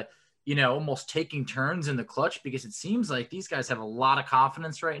by, almost taking turns in the clutch? Because it seems like these guys have a lot of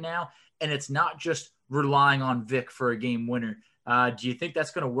confidence right now, and it's not just relying on Vic for a game winner. Do you think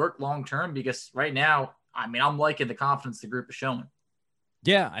that's going to work long-term? Because right now, I'm liking the confidence the group is showing.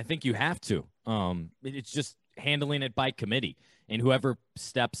 Yeah, I think you have to. It's just handling it by committee, and whoever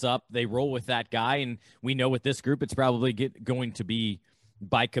steps up, they roll with that guy. And we know with this group, it's probably going to be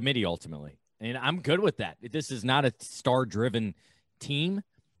by committee ultimately. And I'm good with that. This is not a star-driven team,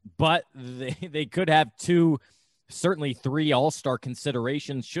 but they could have two, certainly three all-star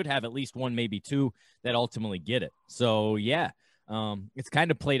considerations, should have at least one, maybe two, that ultimately get it. So, yeah, it's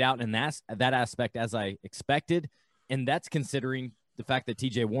kind of played out in that aspect as I expected, and that's considering the fact that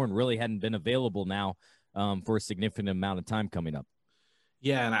TJ Warren really hadn't been available now for a significant amount of time coming up.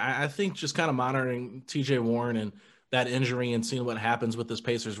 Yeah, and I think just kind of monitoring TJ Warren and that injury and seeing what happens with this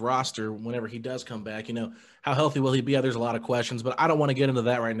Pacers roster whenever he does come back, how healthy will he be? There's a lot of questions, but I don't want to get into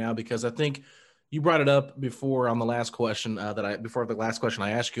that right now because I think you brought it up before on the last question before the last question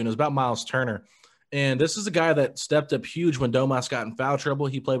I asked you, and it was about Miles Turner. And this is a guy that stepped up huge when Domas got in foul trouble.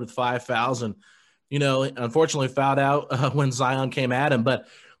 He played with 5 fouls and, unfortunately fouled out when Zion came at him. But,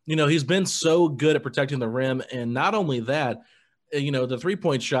 he's been so good at protecting the rim. And not only that, the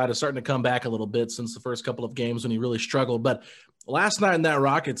three-point shot is starting to come back a little bit since the first couple of games when he really struggled. But last night in that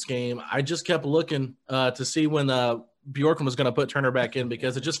Rockets game, I just kept looking to see when Bjorkman was going to put Turner back in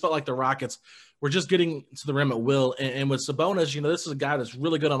because it just felt like the Rockets were just getting to the rim at will. And with Sabonis, this is a guy that's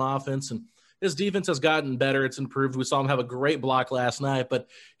really good on offense, and his defense has gotten better. It's improved. We saw him have a great block last night, but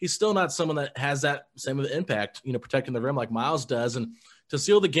he's still not someone that has that same impact, protecting the rim like Miles does. And to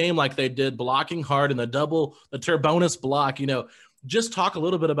seal the game like they did, blocking hard and the Turbonus block, just talk a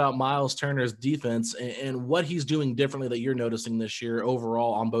little bit about Miles Turner's defense and what he's doing differently that you're noticing this year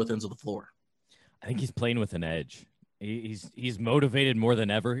overall on both ends of the floor. I think he's playing with an edge. He's motivated more than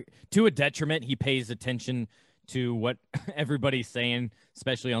ever. To a detriment, he pays attention to what everybody's saying,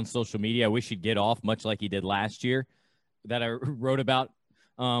 especially on social media. I wish he'd get off, much like he did last year, that I wrote about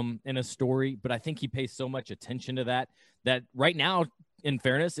in a story. But I think he pays so much attention to that right now, in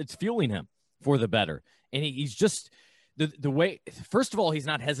fairness, it's fueling him for the better. And he's just the way, first of all, he's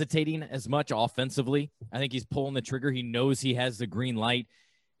not hesitating as much offensively. I think he's pulling the trigger. He knows he has the green light.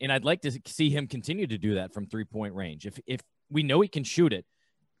 And I'd like to see him continue to do that from 3-point range. If we know he can shoot it,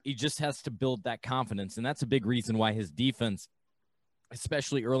 he just has to build that confidence. And that's a big reason why his defense,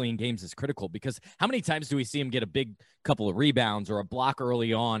 especially early in games, is critical. Because how many times do we see him get a big couple of rebounds or a block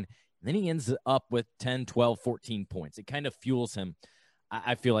early on, and then he ends up with 10, 12, 14 points? It kind of fuels him.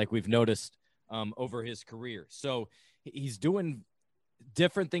 I feel like we've noticed over his career. So he's doing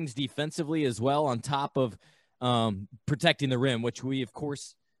different things defensively as well, on top of protecting the rim, which we, of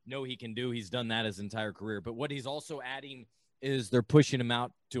course, know he can do. He's done that his entire career. But what he's also adding is they're pushing him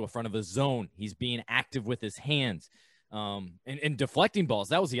out to a front of a zone. He's being active with his hands and deflecting balls.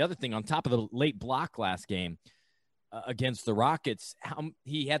 That was the other thing on top of the late block last game against the Rockets.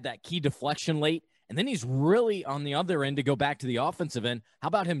 He had that key deflection late, and then he's really on the other end to go back to the offensive end. How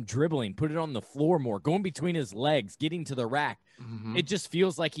about him dribbling, put it on the floor more, going between his legs, getting to the rack? Mm-hmm. It just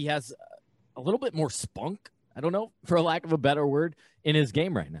feels like he has a little bit more spunk, I don't know, for lack of a better word, in his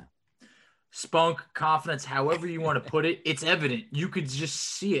game right now. Spunk, confidence, however you want to put it, it's evident. You could just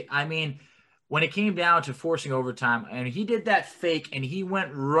see it. I mean, when it came down to forcing overtime, and he did that fake, and he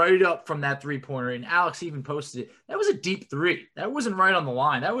went right up from that three-pointer, and Alex even posted it. That was a deep three. That wasn't right on the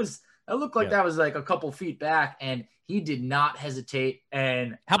line. That looked like that was like a couple feet back, and he did not hesitate.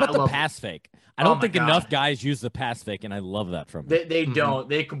 And how about the pass fake? I don't think enough guys use the pass fake, and I love that from him. They don't.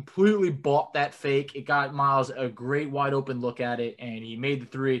 They completely bought that fake. It got Miles a great wide open look at it, and he made the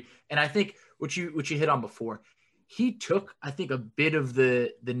three. And I think what you hit on before, he took, I think, a bit of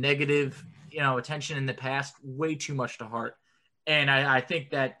the negative, attention in the past way too much to heart. And I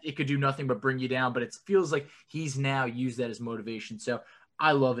think that it could do nothing but bring you down, but it feels like he's now used that as motivation. So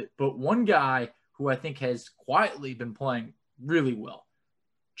I love it. But one guy who I think has quietly been playing really well,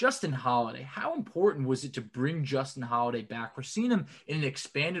 Justin Holiday. How important was it to bring Justin Holiday back? We're seeing him in an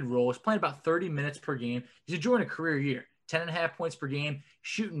expanded role. He's playing about 30 minutes per game. He's enjoying a career year, 10.5 points per game,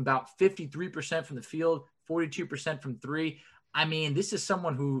 shooting about 53% from the field, 42% from three. I mean, this is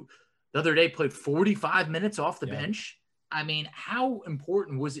someone who the other day played 45 minutes off the bench. I mean, how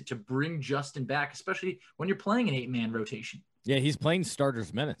important was it to bring Justin back, especially when you're playing an 8-man rotation? Yeah, he's playing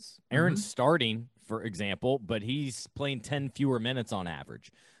starters minutes. Aaron's starting, for example, but he's playing 10 fewer minutes on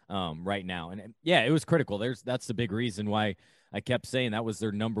average right now. And yeah, it was critical. That's the big reason why I kept saying that was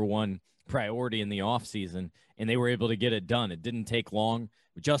their number one priority in the offseason, and they were able to get it done. It didn't take long.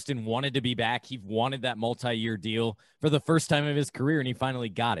 Justin wanted to be back. He wanted that multi-year deal for the first time of his career, and he finally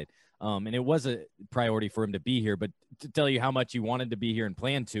got it. And it was a priority for him to be here. But to tell you how much he wanted to be here and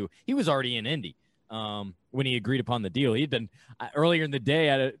planned to, he was already in Indy when he agreed upon the deal. He'd been earlier in the day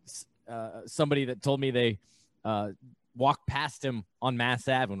at somebody that told me they walked past him on Mass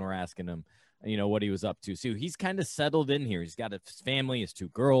Ave when we're asking him, what he was up to. So he's kind of settled in here. He's got his family, his 2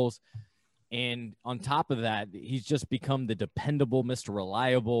 girls. And on top of that, he's just become the dependable, Mr.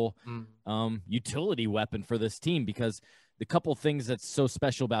 Reliable utility weapon for this team, because the couple things that's so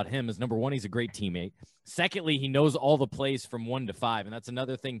special about him is, number one, he's a great teammate. Secondly, he knows all the plays from 1 to 5. And that's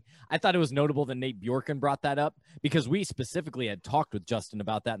another thing. I thought it was notable that Nate Bjorken brought that up, because we specifically had talked with Justin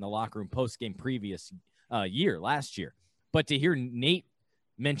about that in the locker room post-game previous last year. But to hear Nate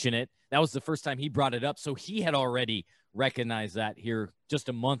mention it, that was the first time he brought it up. So he had already recognized that here just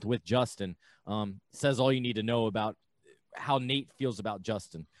a month with Justin. Says all you need to know about how Nate feels about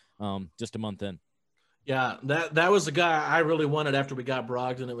Justin just a month in. Yeah, that was the guy I really wanted after we got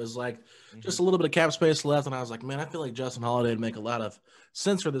Brogdon. It was like just a little bit of cap space left, and I was like, man, I feel like Justin Holiday would make a lot of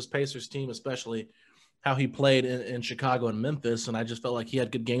sense for this Pacers team, especially how he played in Chicago and Memphis. And I just felt like he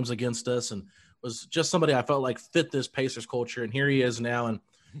had good games against us and was just somebody I felt like fit this Pacers culture. And here he is now, and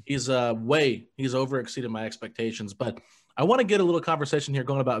he's over exceeded my expectations. But I want to get a little conversation here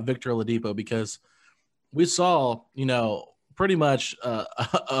going about Victor Oladipo, because we saw, pretty much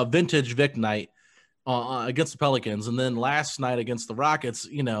a vintage Vic night against the Pelicans. And then last night against the Rockets,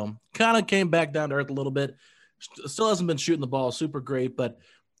 kind of came back down to earth a little bit. Still hasn't been shooting the ball super great, but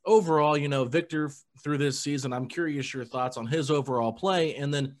overall, Victor through this season, I'm curious your thoughts on his overall play.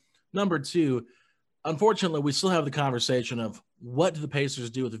 And then number two, unfortunately, we still have the conversation of what do the Pacers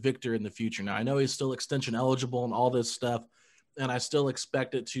do with Victor in the future? Now, I know he's still extension eligible and all this stuff, and I still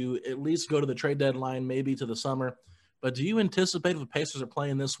expect it to at least go to the trade deadline, maybe to the summer. But do you anticipate if the Pacers are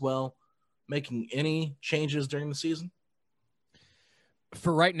playing this well, making any changes during the season?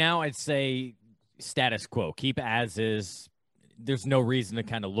 For right now, I'd say status quo. Keep as is. There's no reason to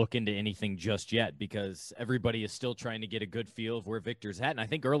kind of look into anything just yet, because everybody is still trying to get a good feel of where Victor's at. And I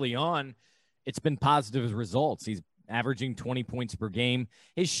think early on, it's been positive results. He's averaging 20 points per game.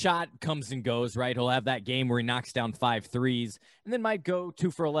 His shot comes and goes, right? He'll have that game where he knocks down 5 threes and then might go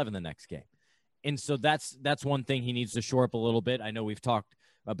 2 for 11 the next game. And so that's one thing he needs to shore up a little bit. I know we've talked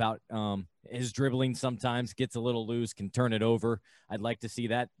about his dribbling sometimes gets a little loose, can turn it over. I'd like to see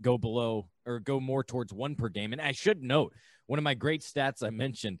that go below or go more towards 1 per game. And I should note, one of my great stats I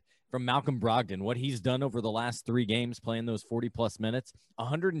mentioned from Malcolm Brogdon, what he's done over the last 3 games, playing those 40-plus minutes,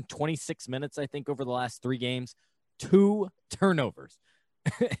 126 minutes, I think, over the last 3 games, 2 turnovers.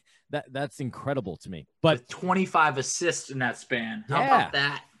 That's incredible to me. But with 25 assists in that span. How about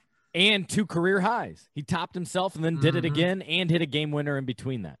that? And 2 career highs. He topped himself and then did it again and hit a game winner in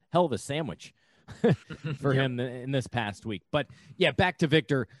between that. Hell of a sandwich for him in this past week. But, yeah, back to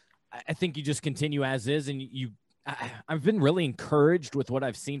Victor. I think you just continue as is, and I've been really encouraged with what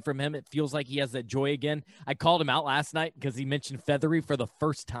I've seen from him. It feels like he has that joy again. I called him out last night because he mentioned feathery for the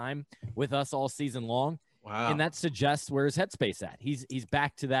first time with us all season long. Wow. And that suggests where his headspace at. He's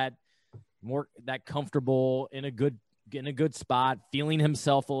back to that comfortable in a good spot, feeling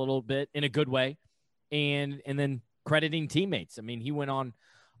himself a little bit in a good way, and then crediting teammates. I mean, he went on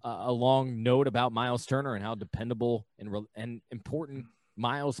a long note about Miles Turner and how dependable and important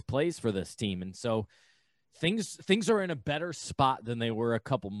Miles plays for this team. And so things are in a better spot than they were a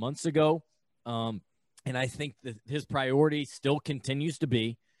couple months ago. And I think that his priority still continues to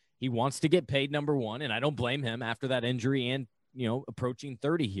be he wants to get paid, number one, and I don't blame him after that injury and, approaching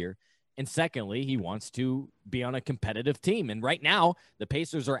 30 here. And secondly, he wants to be on a competitive team. And right now, the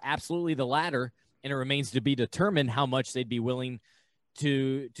Pacers are absolutely the latter, and it remains to be determined how much they'd be willing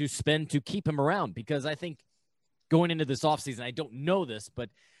to spend to keep him around. Because I think going into this offseason, I don't know this,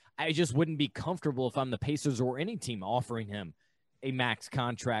 but I just wouldn't be comfortable if I'm the Pacers or any team offering him a max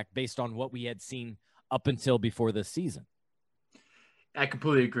contract based on what we had seen up until before this season. I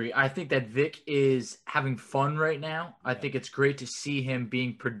completely agree. I think that Vic is having fun right now. I think it's great to see him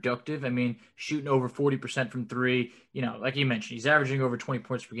being productive. I mean, shooting over 40% from 3, like you mentioned, he's averaging over 20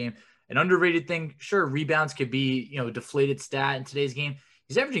 points per game. An underrated thing, sure, rebounds could be, a deflated stat in today's game.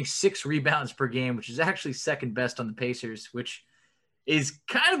 He's averaging 6 rebounds per game, which is actually second best on the Pacers, which is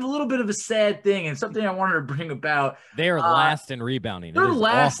kind of a little bit of a sad thing and something I wanted to bring about. They are last in rebounding. They're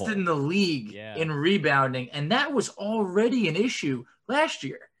last awful in the league in rebounding, and that was already an issue last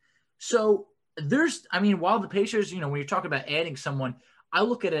year. So while the Pacers, when you're talking about adding someone, I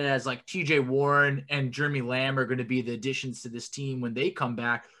look at it as like TJ Warren and Jeremy Lamb are going to be the additions to this team when they come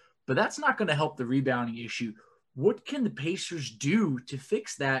back, but that's not going to help the rebounding issue. What can the Pacers do to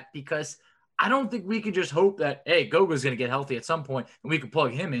fix that? Because I don't think we can just hope that, hey, Gogo's going to get healthy at some point and we can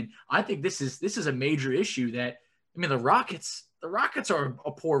plug him in. I think this is a major issue that, the Rockets are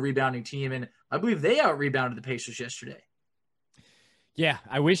a poor rebounding team, and I believe they out-rebounded the Pacers yesterday. Yeah,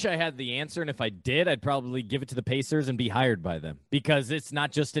 I wish I had the answer, and if I did, I'd probably give it to the Pacers and be hired by them, because it's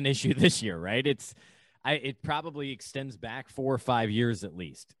not just an issue this year, right? It probably extends back 4 or 5 years at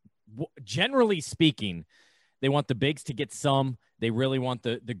least. Generally speaking, they want the bigs to get some. They really want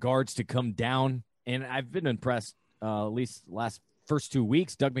the guards to come down. And I've been impressed, at least last first 2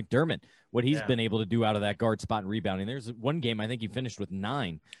 weeks, Doug McDermott, what he's been able to do out of that guard spot and rebounding. There's one game I think he finished with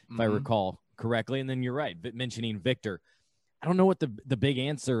 9, if I recall correctly. And then you're right, mentioning Victor. I don't know what the big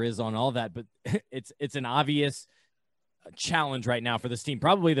answer is on all that, but it's an obvious challenge right now for this team.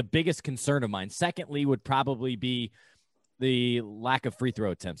 Probably the biggest concern of mine. Secondly would probably be the lack of free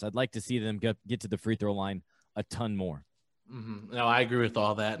throw attempts. I'd like to see them get to the free throw line a ton more. Mm-hmm. No, I agree with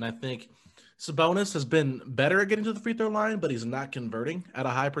all that. And I think Sabonis has been better at getting to the free throw line, but he's not converting at a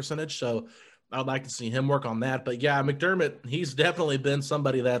high percentage. So I'd like to see him work on that. But yeah, McDermott, he's definitely been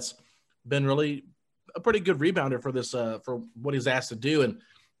somebody that's been really a pretty good rebounder for this, for what he's asked to do. And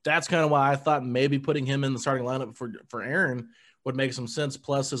that's kind of why I thought maybe putting him in the starting lineup for Aaron would make some sense.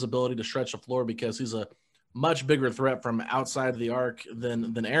 Plus his ability to stretch the floor, because he's a much bigger threat from outside the arc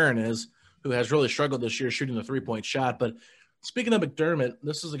than Aaron is, who has really struggled this year shooting the 3-point shot. But speaking of McDermott,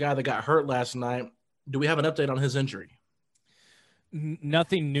 this is a guy that got hurt last night. Do we have an update on his injury?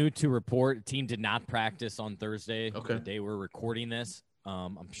 Nothing new to report. Team did not practice on Thursday, Okay. the day we're recording this.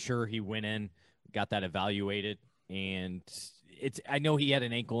 I'm sure he went in, got that evaluated, and I know he had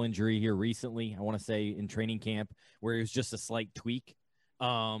an ankle injury here recently, I want to say in training camp, where it was just a slight tweak.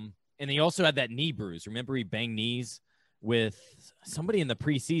 And he also had that knee bruise. Remember, he banged knees with somebody in the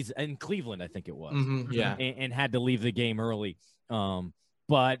preseason in Cleveland, I think it was. Mm-hmm, yeah. And had to leave the game early.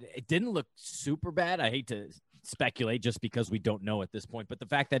 But it didn't look super bad. I hate to speculate just because we don't know at this point, but the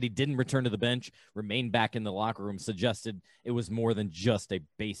fact that he didn't return to the bench, remain back in the locker room, suggested it was more than just a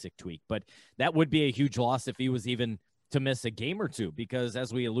basic tweak. But that would be a huge loss if he was even to miss a game or two, because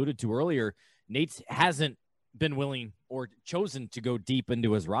as we alluded to earlier, Nate hasn't been willing or chosen to go deep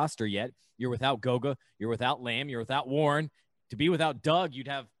into his roster yet. You're without Goga, you're without Lamb, you're without Warren. To be without Doug, you'd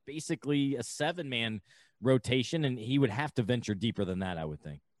have basically a 7-man rotation, and he would have to venture deeper than that, I would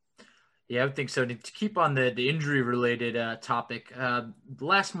think. Yeah, I would think so. To keep on the injury-related topic,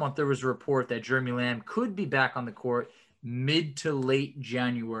 last month there was a report that Jeremy Lamb could be back on the court mid to late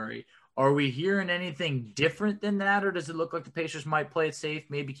January. Are we hearing anything different than that, or does it look like the Pacers might play it safe,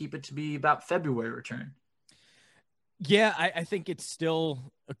 maybe keep it to be about February return? Yeah, I think it's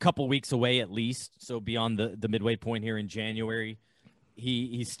still a couple weeks away at least. So beyond the midway point here in January,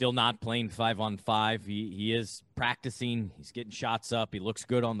 he's still not playing 5-on-5. He is practicing. He's getting shots up. He looks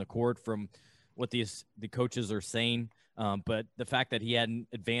good on the court from what the coaches are saying. But the fact that he hadn't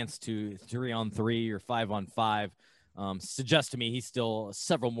advanced to 3-on-3 or 5-on-5 suggests to me he's still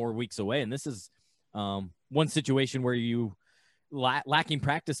several more weeks away. And this is one situation where you lacking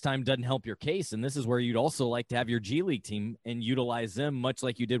practice time doesn't help your case. And this is where you'd also like to have your G League team and utilize them much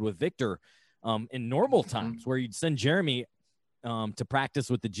like you did with Victor in normal times, where you'd send Jeremy to practice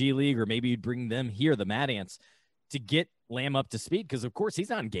with the G League, or maybe you'd bring them here, the Mad Ants, to get Lamb up to speed. Because of course he's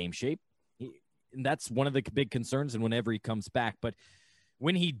not in game shape. And that's one of the big concerns. And whenever he comes back, but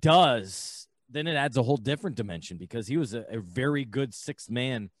when he does, then it adds a whole different dimension, because he was a very good 6th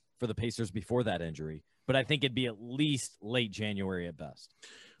man for the Pacers before that injury. But I think it'd be at least late January at best.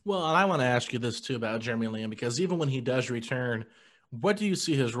 Well, and I want to ask you this too about Jeremy Lamb, because even when he does return, what do you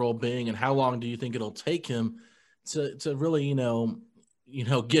see his role being, and how long do you think it'll take him to really,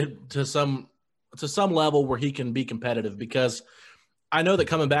 get to some level where he can be competitive? Because I know that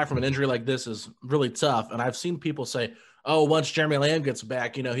coming back from an injury like this is really tough. And I've seen people say, oh, once Jeremy Lamb gets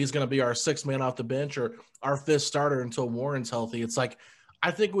back, he's going to be our 6th man off the bench or our 5th starter until Warren's healthy. It's like, I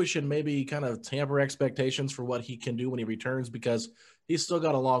think we should maybe kind of tamper expectations for what he can do when he returns, because he's still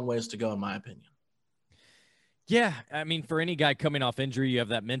got a long ways to go, in my opinion. Yeah, I mean, for any guy coming off injury, you have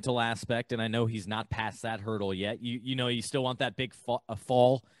that mental aspect, and I know he's not past that hurdle yet. You still want that big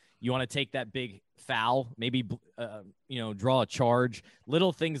fall. You want to take that big foul, maybe, draw a charge,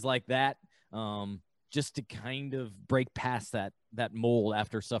 little things like that, just to kind of break past that mold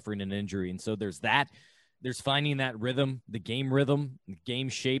after suffering an injury. And so there's that. There's finding that rhythm, the game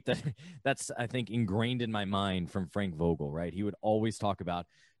shape that's, I think, ingrained in my mind from Frank Vogel, right? He would always talk about,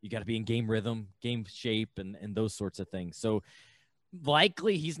 you got to be in game rhythm, game shape, and those sorts of things. So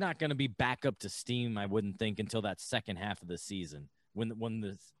likely he's not going to be back up to steam, I wouldn't think, until that second half of the season, when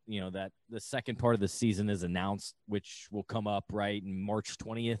the second part of the season is announced, which will come up right in March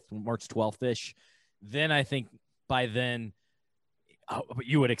 20th, March 12th-ish. Then I think by then,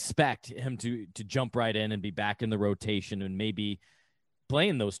 you would expect him to jump right in and be back in the rotation and maybe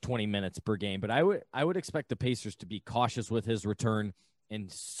playing those 20 minutes per game. But I would expect the Pacers to be cautious with his return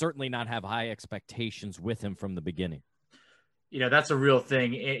and certainly not have high expectations with him from the beginning. That's a real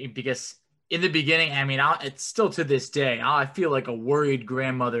thing, because in the beginning, I mean, it's still to this day, I feel like a worried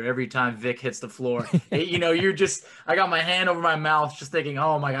grandmother every time Vic hits the floor. I got my hand over my mouth just thinking,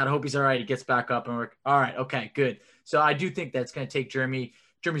 oh my God, I hope he's all right. He gets back up and we're all right. Okay, good. So I do think that's going to take Jeremy's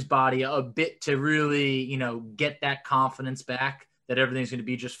body a bit to really, get that confidence back that everything's going to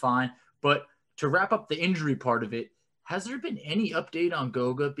be just fine. But to wrap up the injury part of it, has there been any update on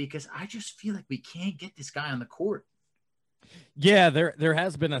Goga? Because I just feel like we can't get this guy on the court. Yeah, there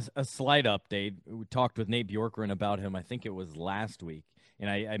has been a slight update. We talked with Nate Bjorkgren about him. I think it was last week, and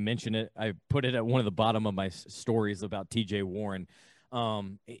I mentioned it. I put it at one of the bottom of my stories about TJ Warren.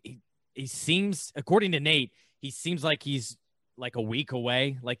 He seems, according to Nate, he seems like he's like a week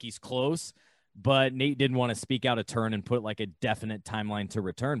away, like he's close. But Nate didn't want to speak out a turn and put like a definite timeline to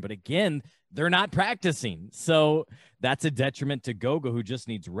return. But again, they're not practicing, so that's a detriment to Goga, who just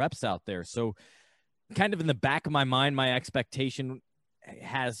needs reps out there. So kind of in the back of my mind, my expectation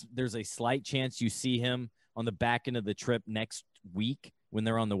there's a slight chance you see him on the back end of the trip next week when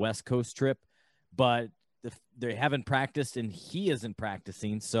they're on the West Coast trip, but they haven't practiced and he isn't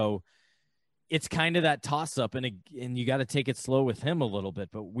practicing. So it's kind of that toss up, and you got to take it slow with him a little bit,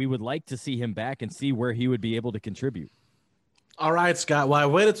 but we would like to see him back and see where he would be able to contribute. All right, Scott. Well, I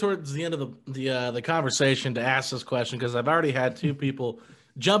waited towards the end of the conversation to ask this question because I've already had two people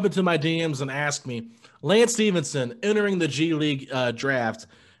jump into my DMs and ask me. Lance Stevenson entering the G League draft,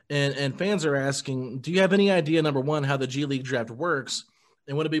 and fans are asking, do you have any idea, number one, how the G League draft works,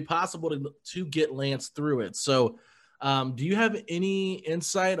 and would it be possible to get Lance through it? So do you have any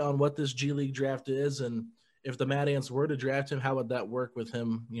insight on what this G League draft is, and if the Mad Ants were to draft him, how would that work with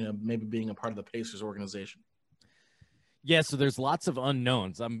him, maybe being a part of the Pacers organization? Yeah, so there's lots of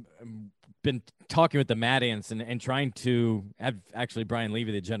unknowns. I'm been talking with the Mad Ants and trying to have actually Brian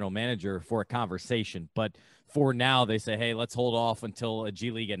Levy, the general manager, for a conversation. But for now, they say, hey, let's hold off until a G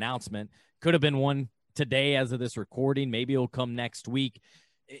League announcement. Could have been one today as of this recording. Maybe it'll come next week.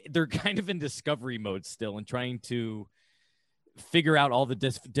 They're kind of in discovery mode still and trying to figure out all the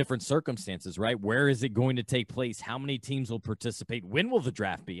different circumstances, right? Where is it going to take place? How many teams will participate? When will the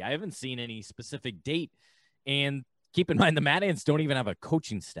draft be? I haven't seen any specific date. And keep in mind, the Mad Ants don't even have a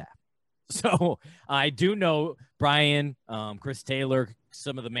coaching staff. So I do know Brian, Chris Taylor,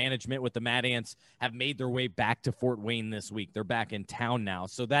 some of the management with the Mad Ants have made their way back to Fort Wayne this week. They're back in town now.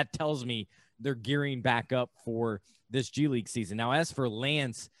 So that tells me they're gearing back up for this G League season. Now, as for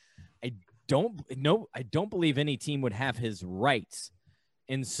Lance, I don't believe any team would have his rights.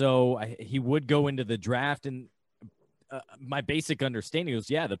 And so he would go into the draft. And my basic understanding was,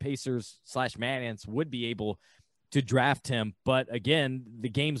 the Pacers/Mad Ants would be able to draft him. But again, the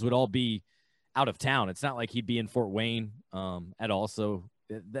games would all be out of town. It's not like he'd be in Fort Wayne at all. So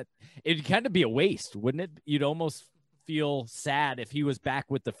that it'd kind of be a waste, wouldn't it? You'd almost feel sad if he was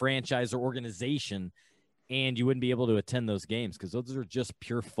back with the franchise or organization and you wouldn't be able to attend those games, because those are just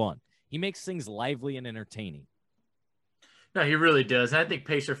pure fun. He makes things lively and entertaining. No, he really does. And I think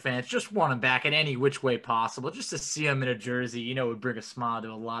Pacer fans just want him back in any which way possible. Just to see him in a jersey, would bring a smile to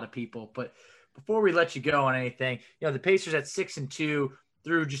a lot of people. But before we let you go on anything, the Pacers at 6-2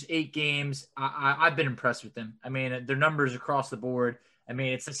 through just 8 games. I've been impressed with them. I mean, their numbers across the board. I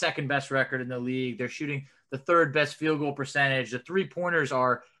mean, it's the second best record in the league. They're shooting the third best field goal percentage. The 3-pointers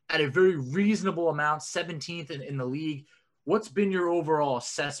are at a very reasonable amount, 17th in the league. What's been your overall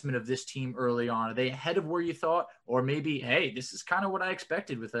assessment of this team early on? Are they ahead of where you thought? Or maybe, hey, this is kind of what I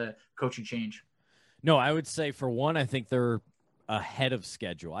expected with a coaching change? No, I would say, for one, I think they're ahead of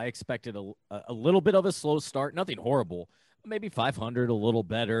schedule. I expected a little bit of a slow start, nothing horrible, maybe 500, a little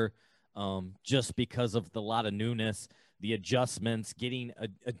better, just because of the lot of newness, the adjustments, getting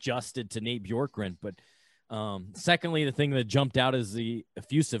adjusted to Nate Bjorkgren. But secondly, the thing that jumped out is the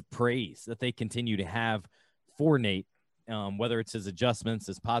effusive praise that they continue to have for Nate, whether it's his adjustments,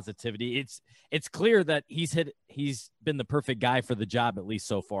 his positivity. It's clear that he's been the perfect guy for the job, at least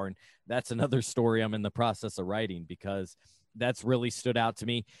so far. And that's another story I'm in the process of writing, because that's really stood out to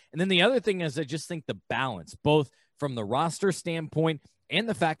me. And then the other thing is, I just think the balance, both from the roster standpoint and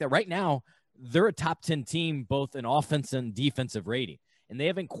the fact that right now they're a top 10 team, both in offense and defensive rating. And they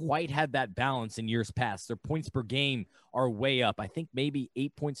haven't quite had that balance in years past. Their points per game are way up. I think maybe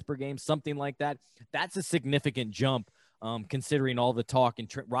 8 points per game, something like that. That's a significant jump, considering all the talk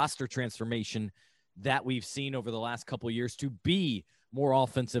and roster transformation that we've seen over the last couple of years to be more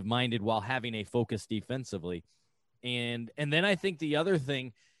offensive minded while having a focus defensively. And then I think the other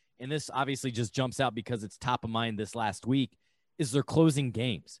thing, and this obviously just jumps out because it's top of mind this last week, is their closing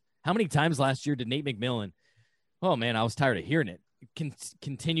games. How many times last year did Nate McMillan, oh man, I was tired of hearing it,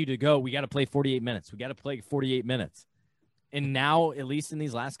 continue to go, we got to play 48 minutes. We got to play 48 minutes. And now, at least in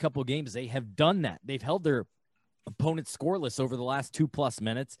these last couple of games, they have done that. They've held their opponent scoreless over the last 2+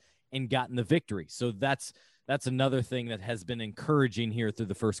 minutes and gotten the victory. So that's another thing that has been encouraging here through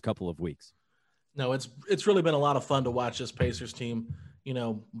the first couple of weeks. No, it's really been a lot of fun to watch this Pacers team,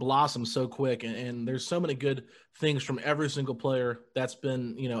 blossom so quick. And there's so many good things from every single player that's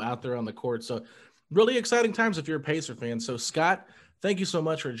been, out there on the court. So really exciting times if you're a Pacer fan. So, Scott, thank you so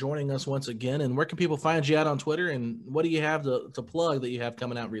much for joining us once again. And where can people find you out on Twitter? And what do you have to plug that you have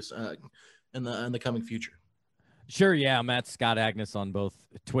coming out in the coming future? Sure, yeah, I'm at Scott Agness on both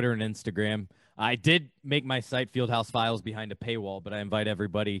Twitter and Instagram. I did make my site Fieldhouse Files behind a paywall, but I invite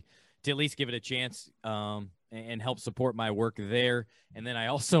everybody to at least give it a chance and help support my work there. And then I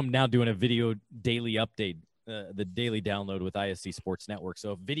also am now doing a video daily update, the daily download with ISC Sports Network.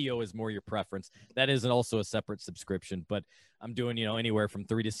 So if video is more your preference, that is also a separate subscription. But I'm doing, anywhere from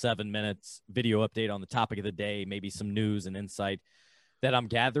 3 to 7 minutes video update on the topic of the day, maybe some news and insight that I'm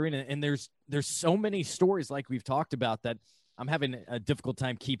gathering. And there's so many stories like we've talked about that I'm having a difficult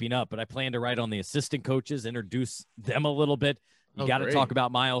time keeping up, but I plan to write on the assistant coaches, introduce them a little bit. You got to talk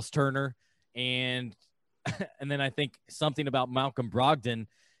about Miles Turner and then I think something about Malcolm Brogdon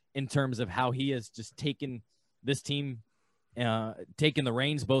in terms of how he has just taken this team, taken the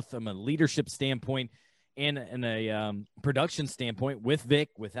reins, both from a leadership standpoint and a production standpoint with Vic,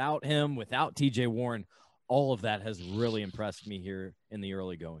 without him, without TJ Warren. All of that has really impressed me here in the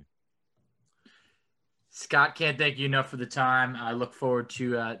early going. Scott, can't thank you enough for the time. I look forward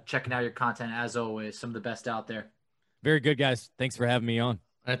to checking out your content as always. Some of the best out there. Very good, guys. Thanks for having me on.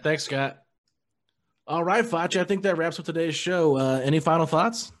 All right, thanks, Scott. All right, Facci, I think that wraps up today's show. Any final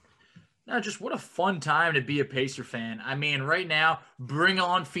thoughts? No, just what a fun time to be a Pacer fan. I mean, right now, bring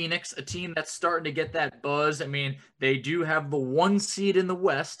on Phoenix, a team that's starting to get that buzz. I mean, they do have the 1 seed in the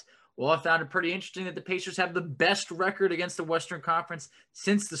West. Well, I found it pretty interesting that the Pacers have the best record against the Western Conference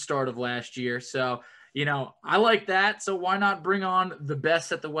since the start of last year. So, I like that. So why not bring on the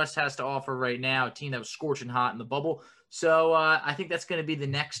best that the West has to offer right now, a team that was scorching hot in the bubble. So I think that's going to be the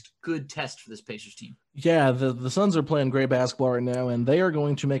next good test for this Pacers team. Yeah, the Suns are playing great basketball right now, and they are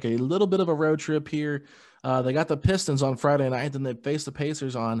going to make a little bit of a road trip here. They got the Pistons on Friday night, and they face the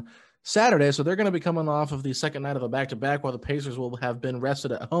Pacers on Saturday. So they're going to be coming off of the second night of a back-to-back while the Pacers will have been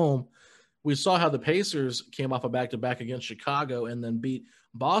rested at home. We saw how the Pacers came off a back-to-back against Chicago and then beat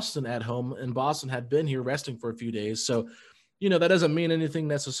Boston at home, and Boston had been here resting for a few days. So, that doesn't mean anything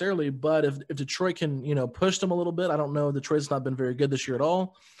necessarily, but if Detroit can, push them a little bit, I don't know. Detroit's not been very good this year at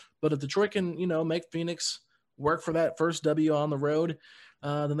all, but if Detroit can, make Phoenix work for that first W on the road,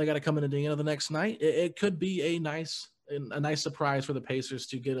 then they got to come into Indiana the next night. It could be a nice surprise for the Pacers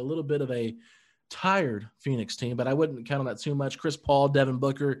to get a little bit of a tired Phoenix team, but I wouldn't count on that too much. Chris Paul, Devin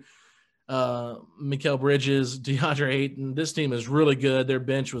Booker, Mikal Bridges, DeAndre Ayton. This team is really good. Their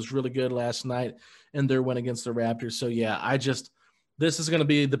bench was really good last night in their win against the Raptors. So, yeah, this is going to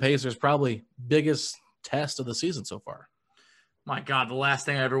be the Pacers' probably biggest test of the season so far. My God, the last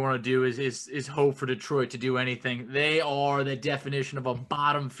thing I ever want to do is hope for Detroit to do anything. They are the definition of a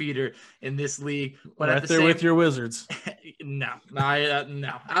bottom feeder in this league. But right there with your Wizards. No,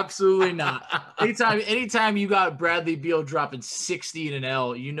 absolutely not. Anytime you got Bradley Beal dropping 60 in an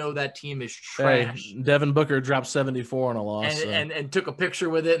L, that team is trash. Hey, Devin Booker dropped 74 on a loss. And took a picture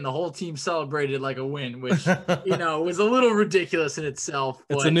with it, and the whole team celebrated like a win, which, was a little ridiculous in itself.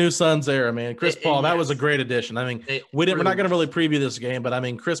 It's a new Suns era, man. Chris Paul, that was a great addition. I mean, we're not going to really preview this game, but I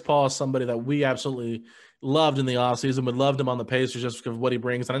mean, Chris Paul is somebody that we absolutely loved in the offseason. We loved him on the Pacers just because of what he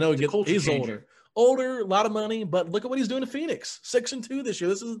brings. And I know he's older, a lot of money, but look at what he's doing to Phoenix. 6-2 this year.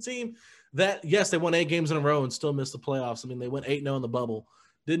 This is a team that, yes, they won 8 games in a row and still missed the playoffs. I mean, they went 8-0 in the bubble.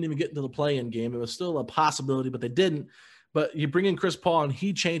 Didn't even get into the play-in game. It was still a possibility, but they didn't. But you bring in Chris Paul, and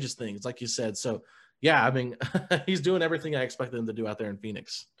he changes things, like you said. So, yeah, I mean, he's doing everything I expected him to do out there in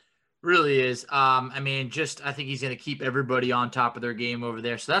Phoenix. Really is. I think he's going to keep everybody on top of their game over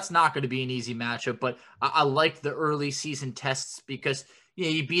there. So that's not going to be an easy matchup. But I like the early season tests because,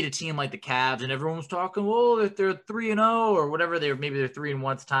 you beat a team like the Cavs and everyone was talking, well, if they're 3-0 or whatever, maybe they're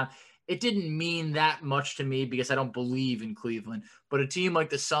 3-1 at the time. It didn't mean that much to me because I don't believe in Cleveland. But a team like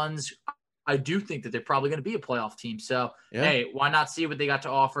the Suns, I do think that they're probably going to be a playoff team. So, Hey, why not see what they got to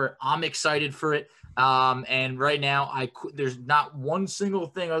offer? I'm excited for it. And right now, there's not one single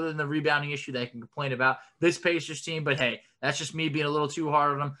thing other than the rebounding issue that I can complain about this Pacers team. But hey, that's just me being a little too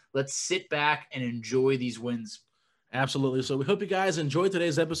hard on them. Let's sit back and enjoy these wins. Absolutely. So we hope you guys enjoyed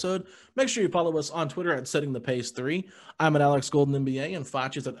today's episode. Make sure you follow us on Twitter at SettingThePace3. I'm at Alex Golden NBA and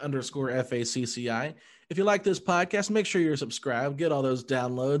Facci is at _FACCI. If you like this podcast, make sure you're subscribed. Get all those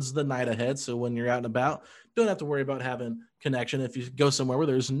downloads the night ahead. So when you're out and about, don't have to worry about having connection if you go somewhere where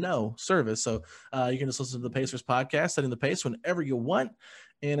there's no service. So you can just listen to the Pacers podcast, Setting the Pace, whenever you want.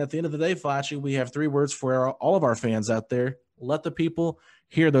 And at the end of the day, Facci, we have 3 words for all of our fans out there. Let the people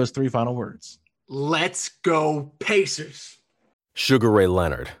hear those 3 final words. Let's go Pacers. Sugar Ray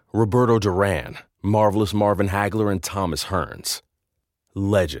Leonard, Roberto Duran, Marvelous Marvin Hagler, and Thomas Hearns.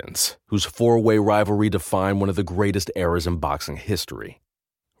 Legends, whose four-way rivalry defined one of the greatest eras in boxing history.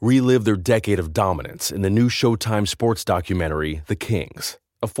 Relive their decade of dominance in the new Showtime sports documentary, The Kings,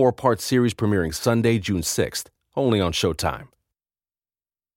 a 4-part series premiering Sunday, June 6th, only on Showtime.